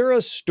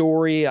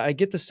story? I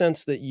get the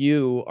sense that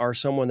you are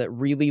someone that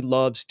really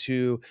loves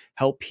to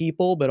help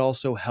people, but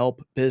also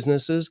help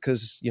businesses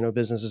because,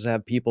 businesses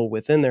have people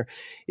within there.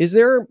 Is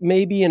there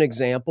maybe an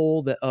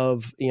example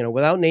of,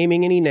 without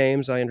naming any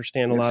names, I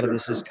understand a lot of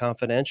this is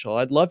confidential.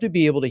 I'd love to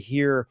be able to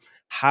hear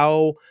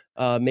how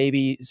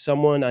maybe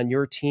someone on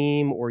your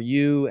team or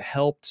you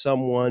helped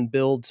someone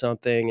build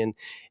something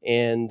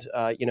and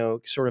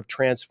sort of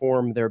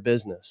transform their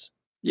business.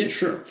 Yeah,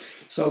 sure.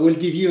 So I will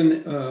give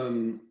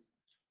you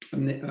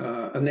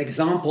an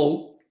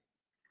example.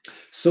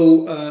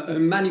 So a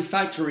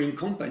manufacturing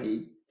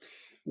company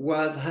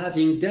was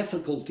having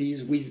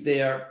difficulties with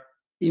their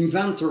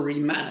inventory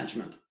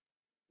management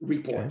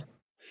report. Okay.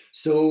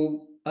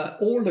 So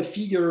all the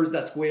figures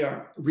that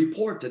were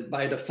reported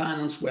by the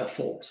finance were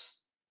false.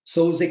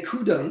 So they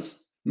couldn't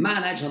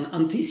manage and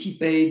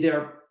anticipate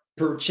their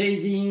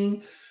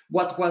purchasing,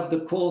 what was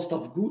the cost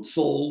of goods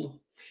sold,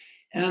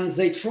 and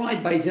they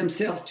tried by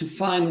themselves to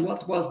find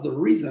what was the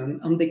reason,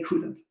 and they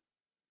couldn't.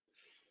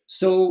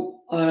 So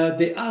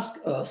they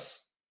asked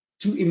us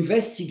to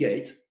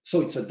investigate.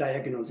 So it's a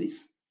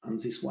diagnosis on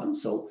this one.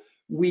 So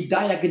we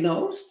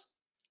diagnosed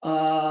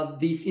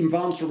this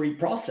inventory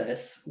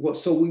process.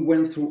 So we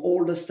went through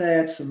all the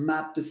steps,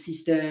 mapped the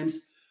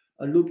systems,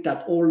 looked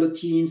at all the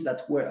teams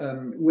that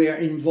were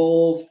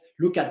involved,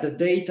 looked at the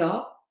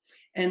data,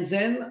 and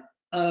then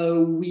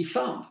we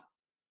found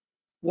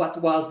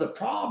what was the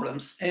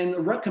problems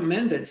and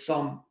recommended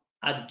some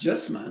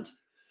adjustment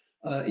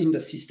in the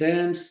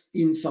systems,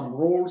 in some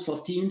roles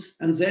of teams,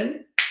 and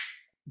then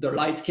the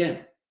light came.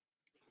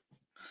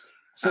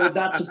 So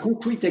that's a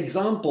concrete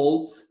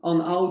example on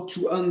how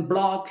to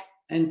unblock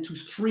and to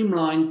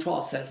streamline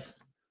process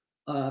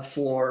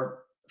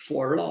for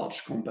a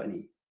large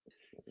company.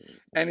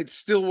 And it's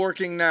still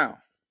working now.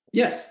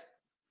 Yes.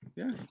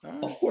 Yeah,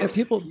 of course.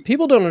 Yeah,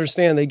 people don't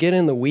understand. They get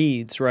in the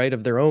weeds, right,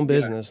 of their own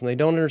business, and they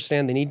don't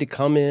understand they need to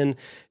come in,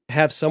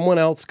 have someone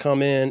else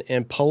come in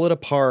and pull it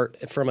apart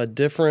from a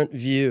different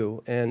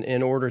view, and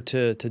in order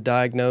to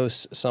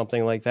diagnose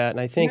something like that. And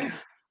I think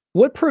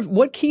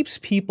what keeps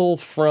people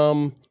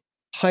from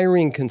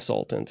hiring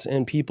consultants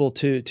and people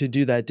to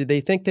do that? Do they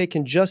think they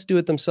can just do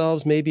it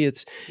themselves? Maybe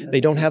it's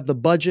they don't have the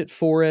budget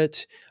for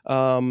it.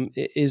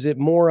 Is it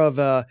more of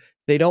a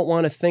they don't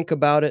want to think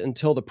about it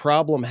until the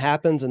problem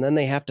happens and then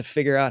they have to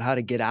figure out how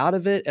to get out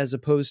of it, as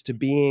opposed to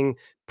being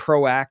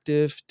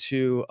proactive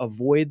to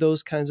avoid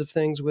those kinds of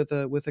things with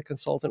a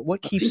consultant?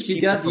 What keeps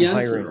people from hiring? You got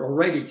the answer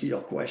already to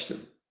your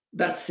question.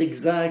 That's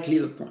exactly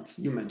the point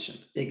you mentioned.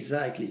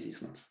 Exactly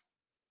these ones.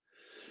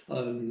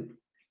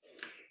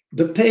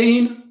 The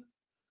pain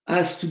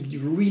has to be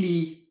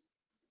really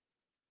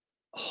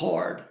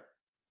hard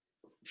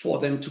for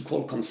them to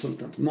call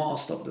consultant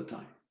most of the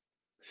time,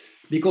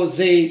 because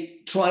they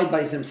tried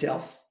by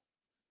themselves.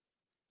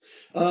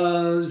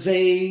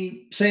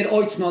 They said,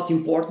 oh, it's not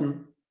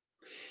important.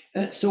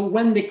 So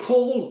when they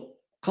call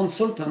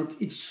consultant,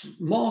 it's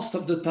most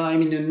of the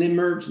time in an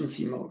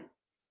emergency mode,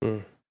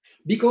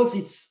 because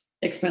it's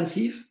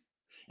expensive,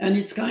 and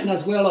it's kind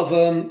as well of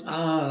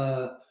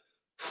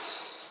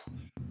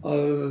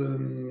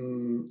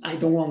I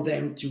don't want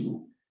them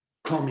to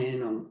come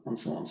in and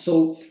so on.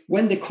 So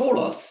when they call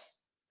us,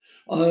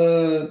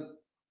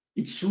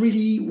 it's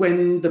really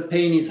when the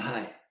pain is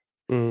high.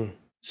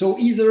 So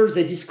either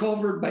they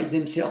discovered by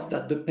themselves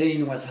that the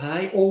pain was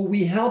high, or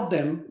we help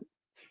them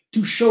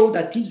to show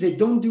that if they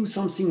don't do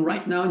something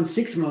right now, in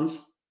 6 months,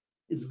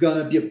 it's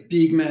gonna be a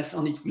big mess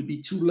and it will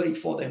be too late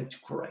for them to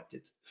correct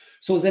it.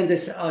 So then they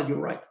say, oh, you're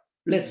right,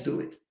 let's do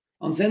it.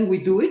 And then we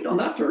do it, and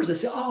after they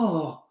say,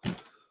 oh,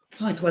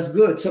 it was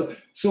good.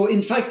 So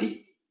in fact,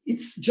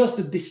 it's just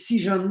a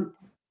decision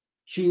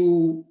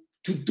to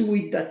do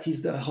it that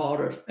is the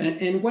harder.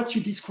 And what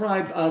you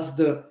described as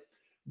the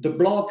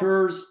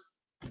blockers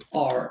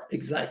are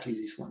exactly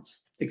these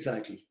ones.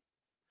 Exactly.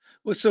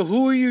 Well, so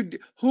who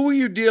are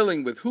you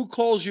dealing with? Who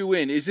calls you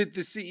in? Is it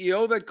the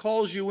CEO that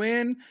calls you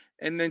in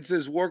and then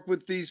says work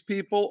with these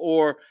people,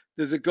 or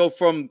does it go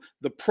from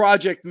the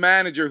project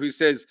manager who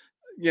says,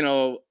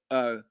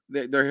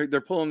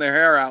 they're pulling their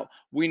hair out,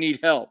 we need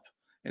help,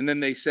 and then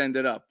they send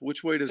it up?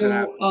 Which way does it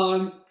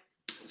happen?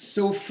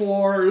 So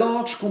for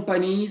large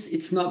companies,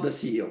 it's not the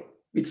CEO.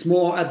 It's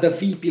more at the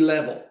VP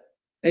level,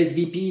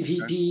 SVP,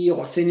 VP,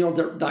 or senior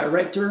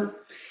director.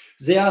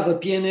 They have a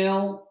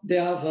P&L. They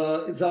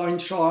are in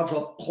charge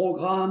of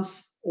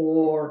programs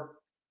or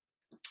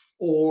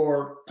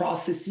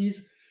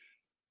processes.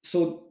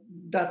 so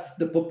that's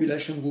the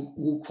population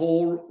who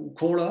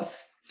call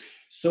us.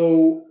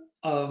 So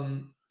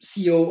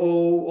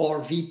COO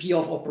or VP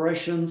of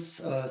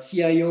operations,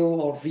 CIO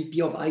or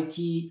VP of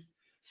IT,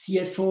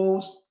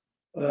 CFOs.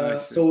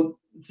 So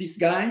these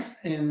guys,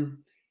 and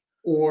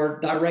or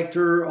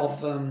director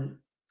of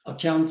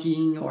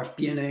accounting or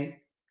FP&A.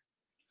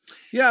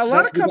 Yeah, a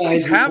lot of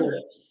companies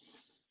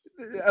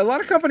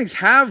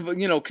have,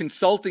 you know,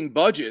 consulting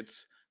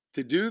budgets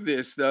to do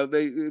this, though.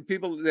 They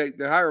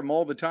hire them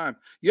all the time.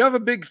 You have a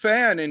big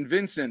fan in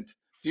Vincent.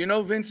 Do you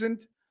know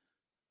Vincent?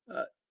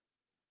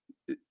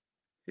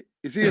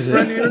 Is he a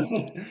friend of yours?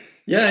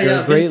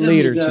 Yeah. Great Vincent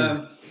leader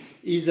too.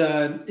 He's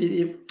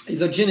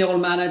a general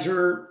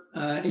manager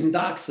in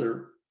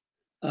Daxer,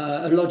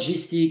 a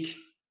logistic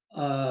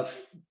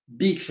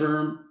big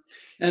firm,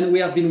 and we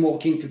have been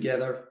working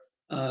together.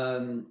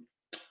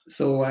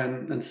 So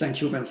and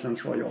thank you, Vincent,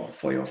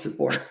 for your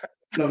support.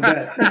 Love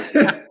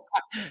that.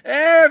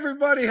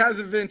 Everybody has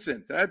a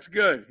Vincent. That's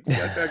good. You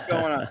got that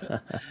going on.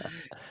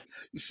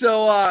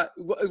 So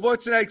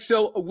what's next?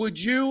 So would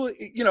you,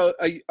 you know,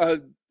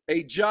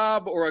 a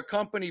job or a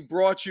company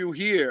brought you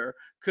here?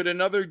 Could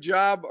another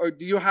job, or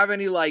do you have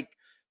any, like,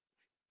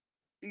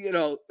 you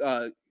know,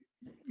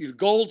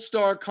 gold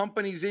star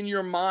companies in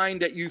your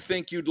mind that you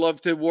think you'd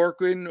love to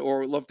work in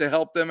or love to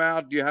help them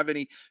out? Do you have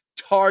any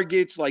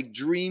targets, like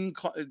dream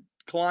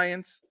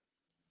clients?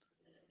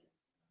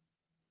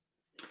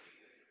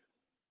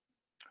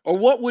 Or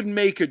what would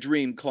make a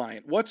dream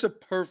client? What's a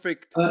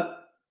perfect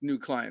new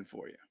client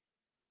for you?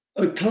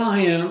 A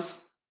client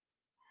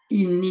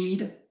in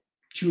need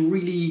to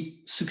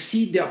really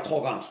succeed their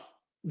programs.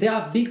 They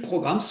have big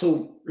programs,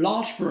 so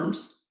large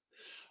firms.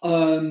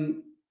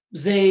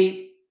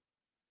 They,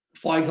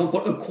 for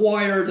example,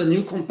 acquired a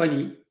new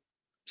company,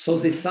 so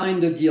they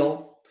signed a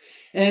deal,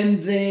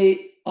 and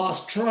they are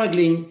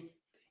struggling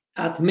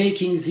at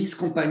making these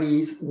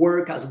companies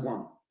work as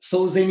one.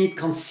 So they need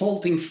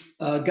consulting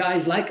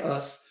guys like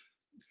us.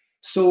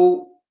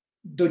 So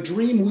the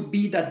dream would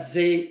be that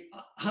they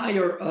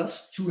hire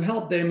us to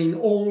help them in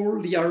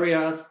all the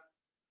areas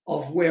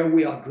of where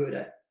we are good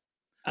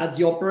at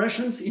the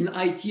operations, in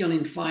IT, and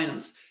in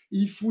finance.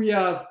 If we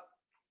have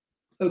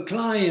a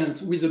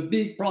client with a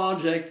big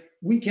project,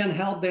 we can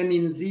help them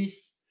in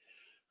these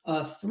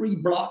 3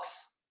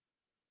 blocks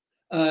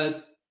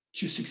to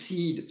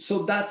succeed.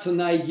 So that's an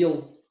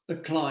ideal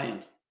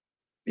client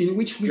in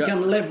which we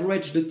can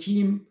leverage the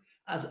team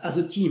as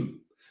a team.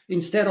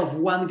 Instead of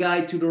one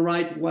guy to the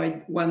right,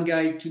 one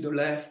guy to the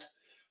left,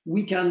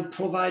 we can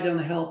provide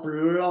and help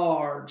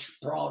large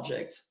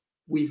projects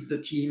with the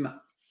team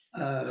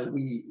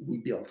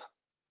we built.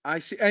 I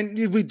see. And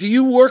do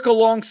you work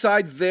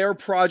alongside their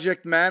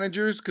project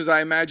managers? Because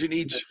I imagine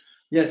each.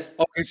 Yes.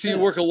 Okay, so you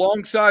work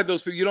alongside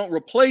those people. You don't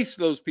replace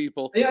those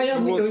people. Yeah.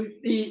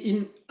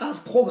 As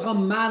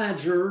program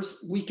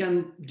managers, we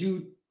can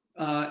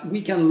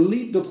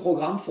lead the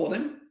program for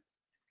them,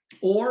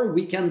 or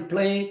we can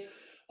play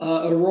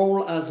a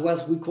role as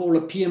what we call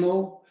a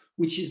PMO,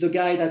 which is the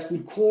guy that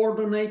will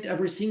coordinate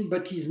everything,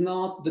 but he's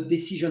not the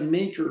decision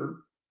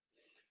maker.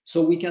 So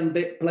we can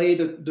play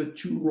the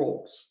 2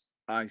 roles.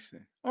 I see.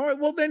 All right.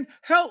 Well, then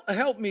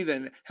help me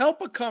then.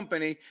 Help a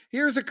company.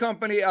 Here's a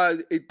company,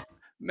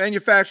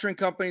 manufacturing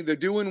company. They're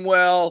doing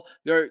well.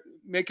 They're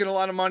making a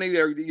lot of money.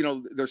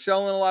 They're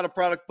selling a lot of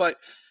product, but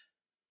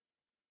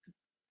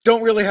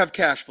don't really have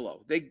cash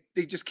flow. They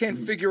just can't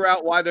figure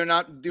out why they're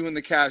not doing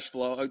the cash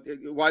flow,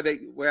 why they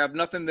have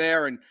nothing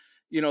there. And,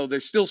 you know, they're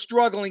still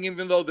struggling,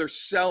 even though they're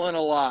selling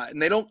a lot,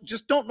 and they don't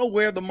know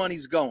where the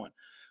money's going.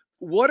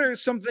 What are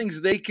some things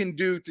they can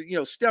do to, you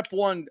know, step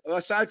one,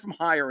 aside from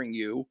hiring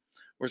you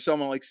or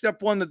someone, like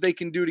step one that they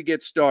can do to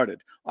get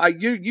started?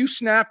 You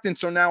snapped, and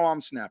so now I'm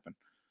snapping.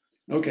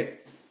 Okay.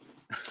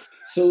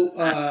 So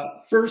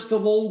first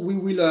of all, we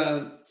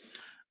will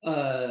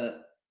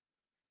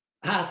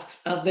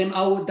ask them,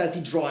 how does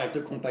it drive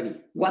the company?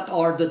 What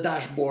are the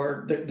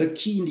dashboard, the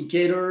key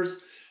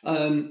indicators,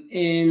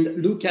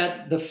 and look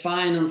at the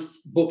finance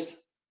books.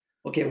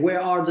 Okay, where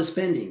are the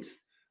spendings?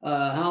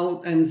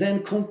 And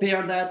then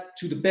compare that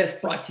to the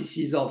best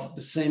practices of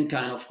the same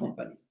kind of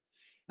companies.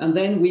 And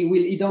then we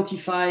will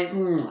identify,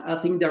 I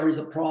think there is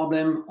a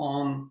problem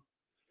on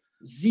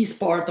this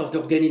part of the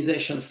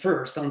organization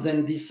first, and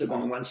then this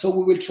second one. So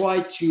we will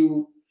try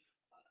to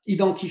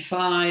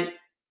identify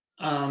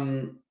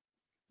 1,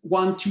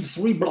 2,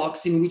 3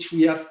 blocks in which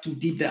we have to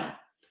deep down.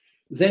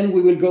 Then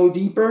we will go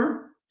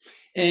deeper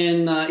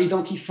and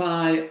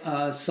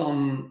identify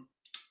some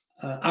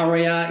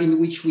area in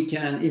which we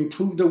can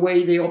improve the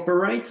way they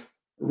operate,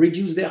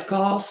 reduce their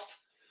cost,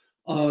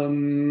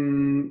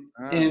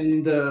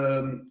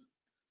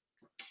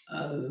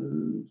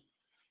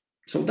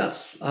 so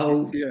that's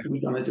how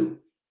we're gonna do.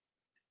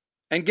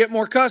 And get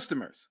more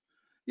customers.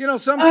 You know,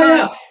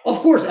 sometimes, of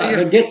course,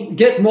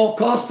 get more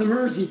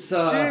customers. It's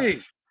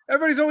Jeez.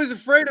 Everybody's always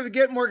afraid of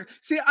getting more.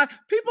 See,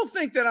 people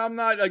think that I'm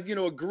not a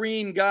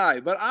green guy,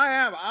 but I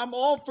am. I'm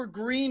all for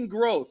green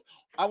growth.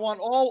 I want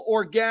all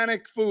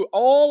organic food,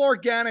 all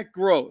organic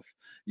growth.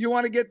 You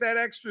want to get that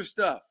extra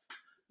stuff.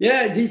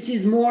 Yeah, this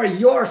is more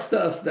your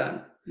stuff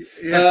then.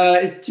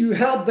 It's to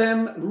help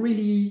them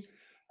really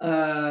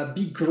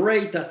be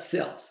great at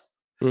sales.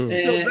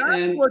 So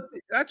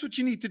that's what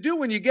you need to do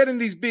when you get in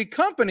these big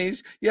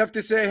companies. You have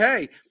to say,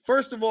 hey,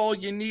 first of all,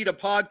 you need a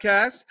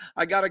podcast.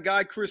 I got a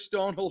guy, Chris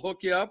Stone, who'll hook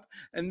you up.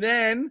 And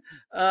then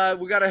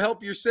we got to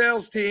help your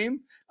sales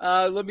team.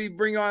 Let me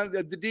bring on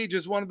the DJ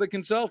as one of the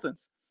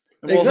consultants.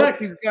 And we'll hook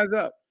these guys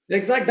up.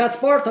 Exactly. That's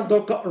part of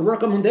the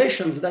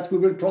recommendations that we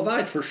will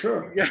provide for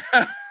sure. Yeah.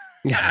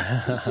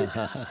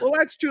 Well,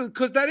 that's true,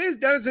 because that is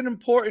an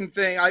important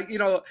thing.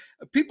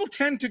 People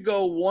tend to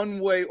go one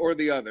way or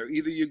the other.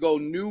 Either you go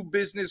new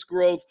business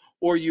growth,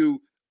 or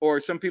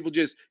some people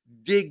just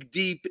dig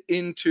deep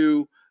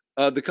into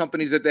the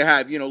companies that they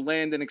have,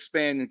 land and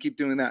expand and keep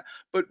doing that.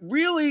 But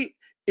really,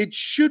 it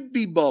should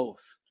be both.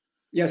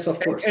 Yes,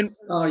 of course. And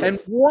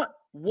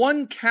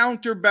one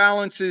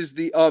counterbalances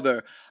the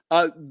other.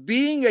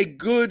 Being a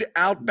good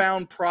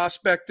outbound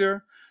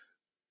prospector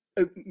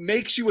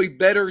makes you a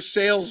better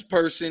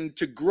salesperson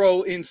to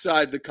grow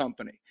inside the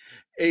company.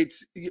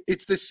 It's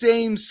the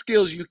same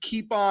skills. You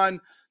keep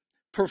on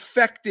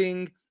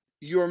perfecting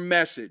your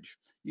message.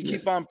 You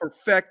keep on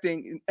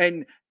perfecting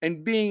and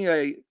being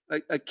a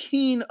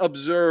keen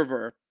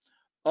observer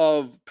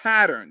of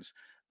patterns,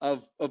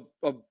 of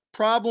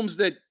problems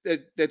that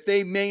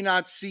they may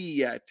not see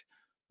yet,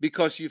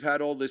 because you've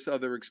had all this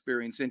other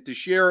experience, and to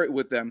share it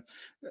with them.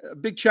 A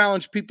big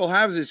challenge people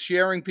have is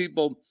sharing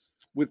people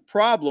with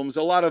problems.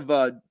 A lot of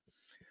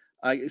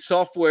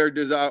software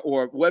design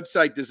or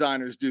website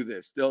designers do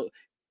this.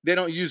 They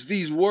don't use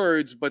these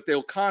words, but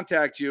they'll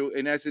contact you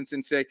in essence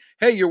and say,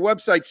 hey, your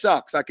website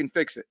sucks, I can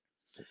fix it.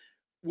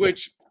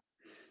 Which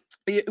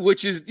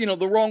is,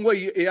 the wrong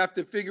way. You have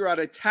to figure out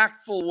a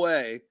tactful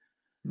way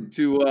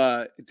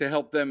to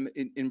help them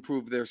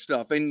improve their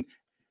stuff. And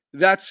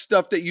that's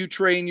stuff that you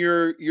train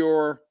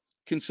your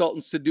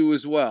consultants to do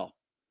as well.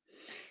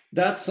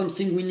 That's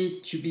something we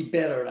need to be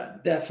better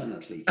at,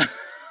 definitely.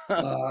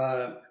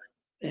 And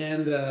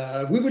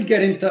we will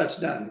get in touch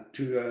then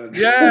to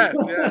yes,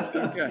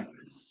 okay,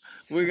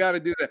 we got to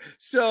do that.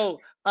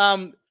 So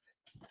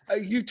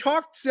you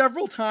talked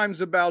several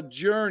times about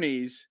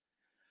journeys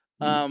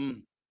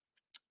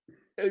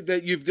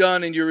that you've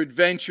done and your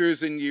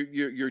adventures and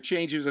your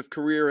changes of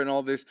career and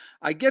all this.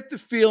 I get the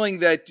feeling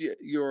that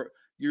your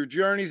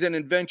journeys and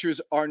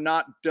adventures are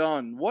not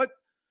done. What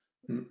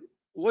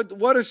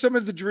are some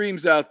of the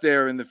dreams out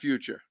there in the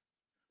future?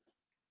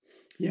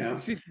 Yeah, you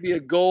seem to be a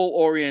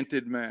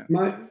goal-oriented man.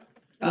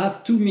 I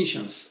have two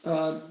missions.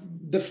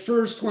 The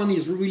first one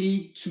is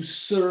really to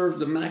serve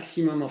the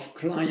maximum of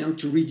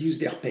clients to reduce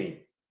their pain.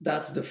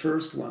 That's the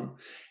first one.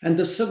 And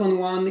the second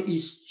one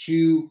is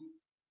to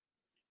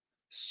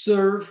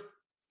serve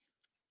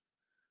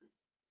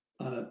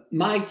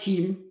my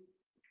team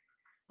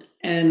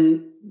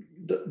and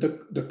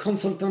the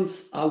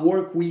consultants I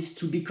work with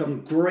to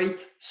become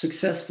great,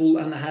 successful,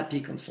 and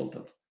happy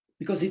consultants.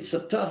 Because it's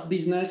a tough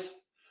business.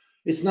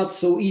 It's not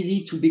so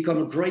easy to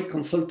become a great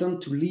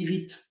consultant, to live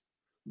it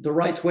the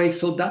right way.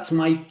 So that's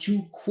my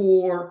two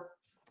core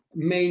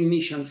main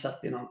missions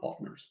at Penon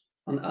Partners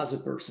and as a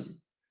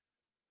person.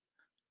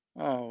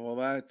 Oh,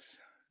 well,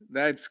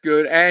 that's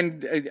good.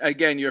 And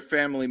again, your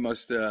family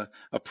must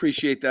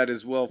appreciate that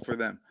as well for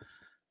them.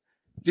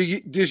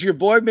 Does your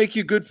boy make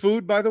you good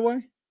food, by the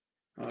way?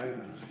 Oh, yeah,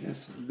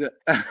 yes.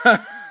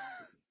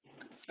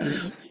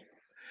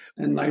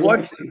 and my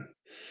wife.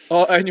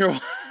 Oh, and your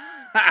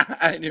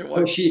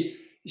wife. So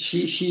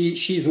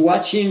she's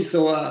watching.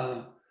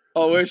 So.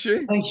 Oh, is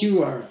she? Thank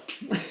you.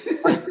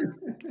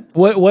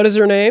 What is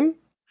her name?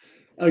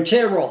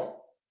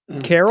 Carole.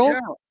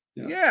 Carole?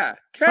 Yeah.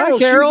 Carole, hi,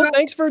 Carole.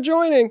 Thanks for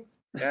joining.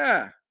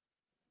 Yeah.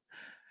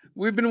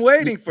 We've been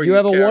waiting for you. You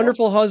have Carole. a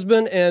wonderful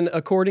husband, and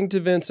according to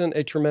Vincent,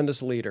 a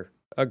tremendous leader,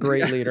 a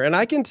great leader. And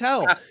I can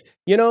tell,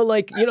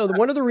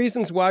 one of the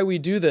reasons why we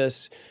do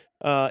this,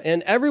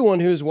 and everyone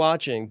who's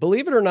watching,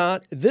 believe it or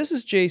not, this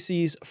is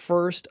JC's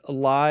first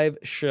live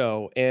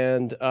show.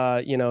 And,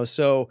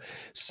 so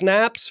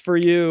snaps for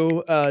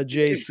you,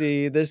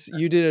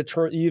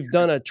 JC. You've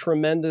done a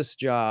tremendous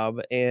job.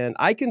 And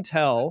I can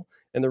tell,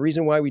 and the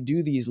reason why we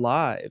do these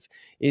live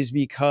is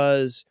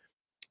because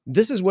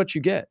this is what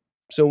you get.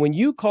 So when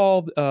you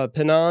call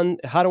Penon,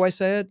 how do I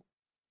say it?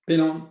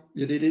 Penon,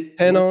 you did it.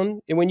 Penon.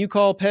 And when you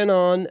call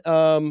Penon,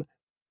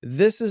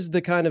 this is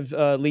the kind of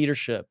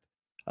leadership.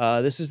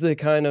 This is the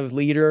kind of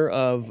leader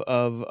of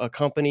a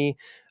company.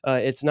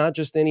 It's not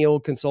just any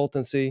old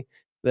consultancy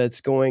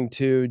that's going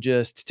to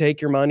just take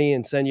your money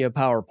and send you a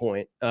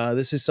PowerPoint.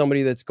 This is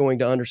somebody that's going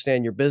to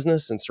understand your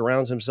business and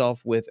surrounds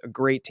himself with a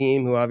great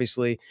team who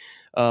obviously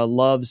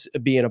loves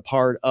being a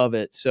part of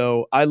it.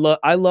 So I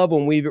love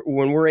when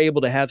we're able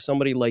to have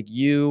somebody like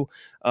you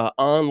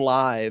on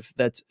live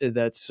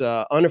that's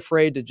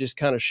unafraid to just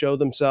kind of show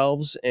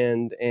themselves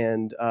and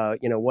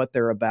what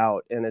they're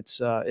about. And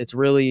it's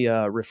really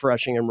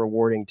refreshing and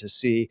rewarding to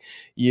see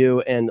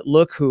you. And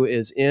look who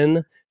is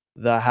in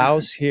the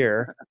house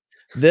here.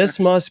 This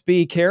must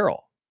be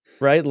Carole,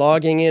 right?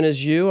 Logging in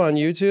as you on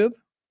YouTube.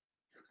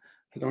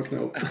 I don't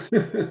know.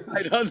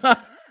 I don't know.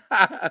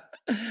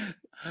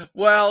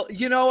 Well,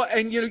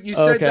 and you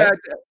said Okay. that.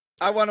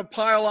 I want to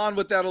pile on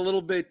with that a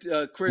little bit,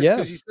 Chris, Yeah,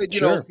 because you said,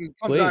 sure. he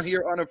comes on Please.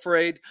 here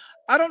unafraid.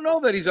 I don't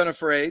know that he's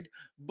unafraid,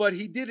 but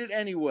he did it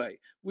anyway,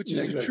 which is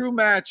a Exactly. true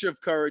match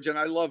of courage, and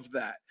I love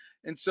that.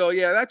 And so,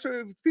 yeah, that's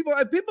what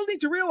people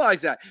need to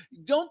realize that.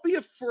 Don't be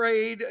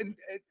afraid. And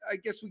I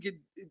guess we could,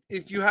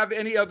 if you have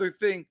any other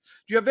thing,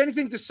 do you have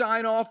anything to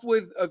sign off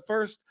with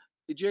first,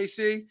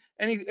 JC?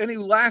 Any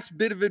last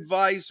bit of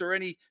advice or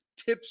any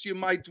tips you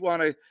might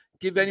want to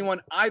give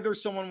anyone, either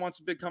someone wants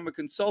to become a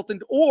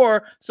consultant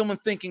or someone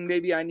thinking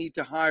maybe I need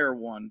to hire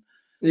one?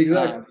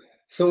 Exactly.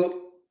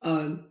 So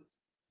I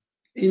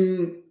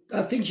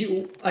think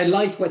I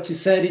like what you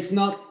said. It's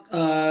not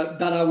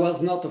that I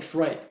was not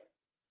afraid.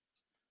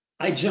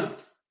 I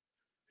jumped.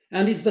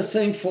 And it's the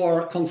same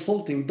for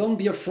consulting. Don't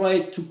be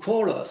afraid to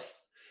call us.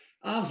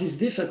 I have these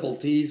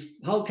difficulties.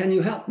 How can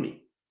you help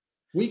me?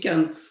 We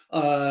can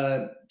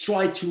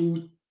try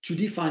to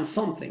define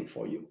something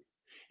for you.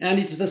 And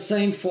it's the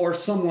same for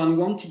someone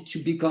wanting to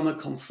become a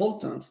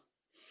consultant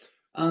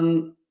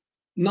and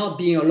not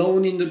being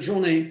alone in the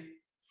journey.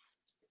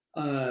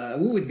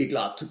 We would be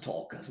glad to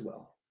talk as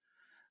well.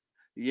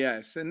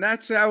 Yes, and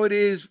that's how it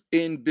is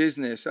in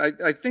business.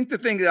 I think the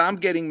thing that I'm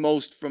getting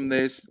most from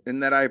this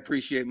and that I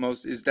appreciate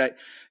most is that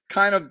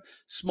kind of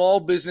small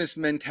business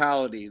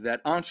mentality,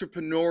 that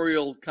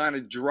entrepreneurial kind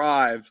of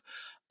drive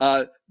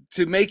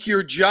to make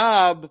your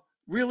job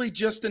really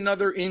just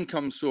another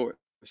income source.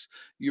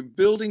 You're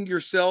building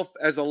yourself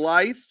as a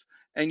life,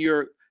 and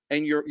your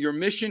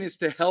mission is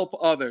to help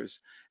others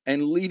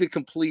and lead a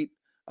complete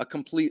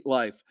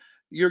life.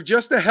 You're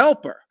just a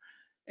helper.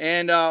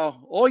 And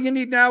all you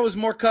need now is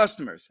more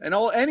customers, and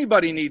all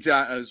anybody needs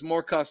is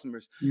more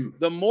customers.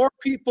 The more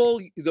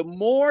people, the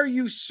more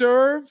you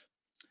serve,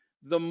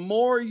 the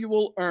more you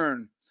will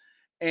earn.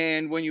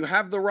 And when you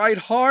have the right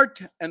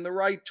heart and the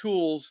right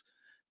tools,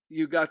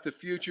 you got the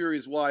future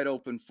is wide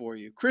open for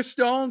you. Chris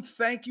Stone,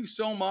 thank you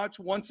so much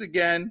once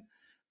again.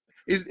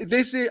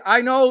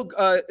 I know,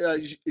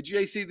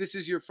 JC, this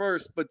is your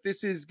first, but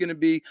this is going to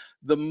be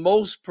the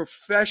most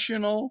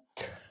professional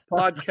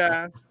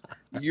podcast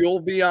you'll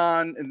be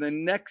on in the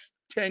next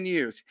 10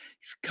 years.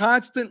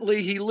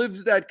 He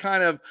lives that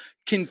kind of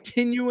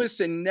continuous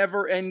and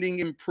never-ending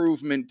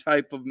improvement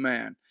type of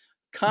man,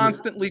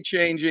 constantly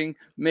changing,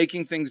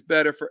 making things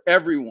better for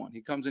everyone he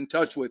comes in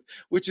touch with,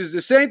 which is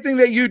the same thing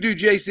that you do,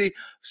 JC.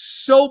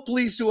 So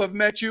pleased to have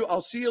met you.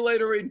 I'll see you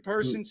later in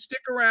person.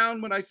 Stick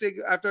around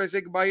after I say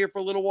goodbye here for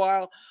a little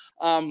while.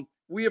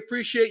 We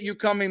appreciate you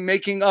coming,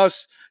 making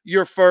us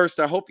your first.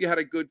 I hope you had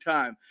a good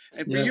time.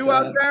 And for you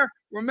out there,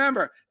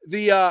 remember,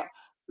 the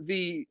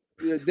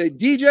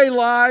DJ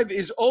Live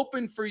is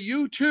open for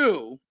you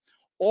too.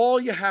 All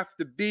you have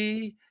to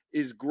be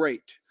is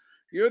great.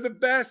 You're the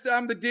best.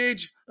 I'm the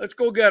DJ. Let's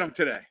go get them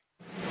today.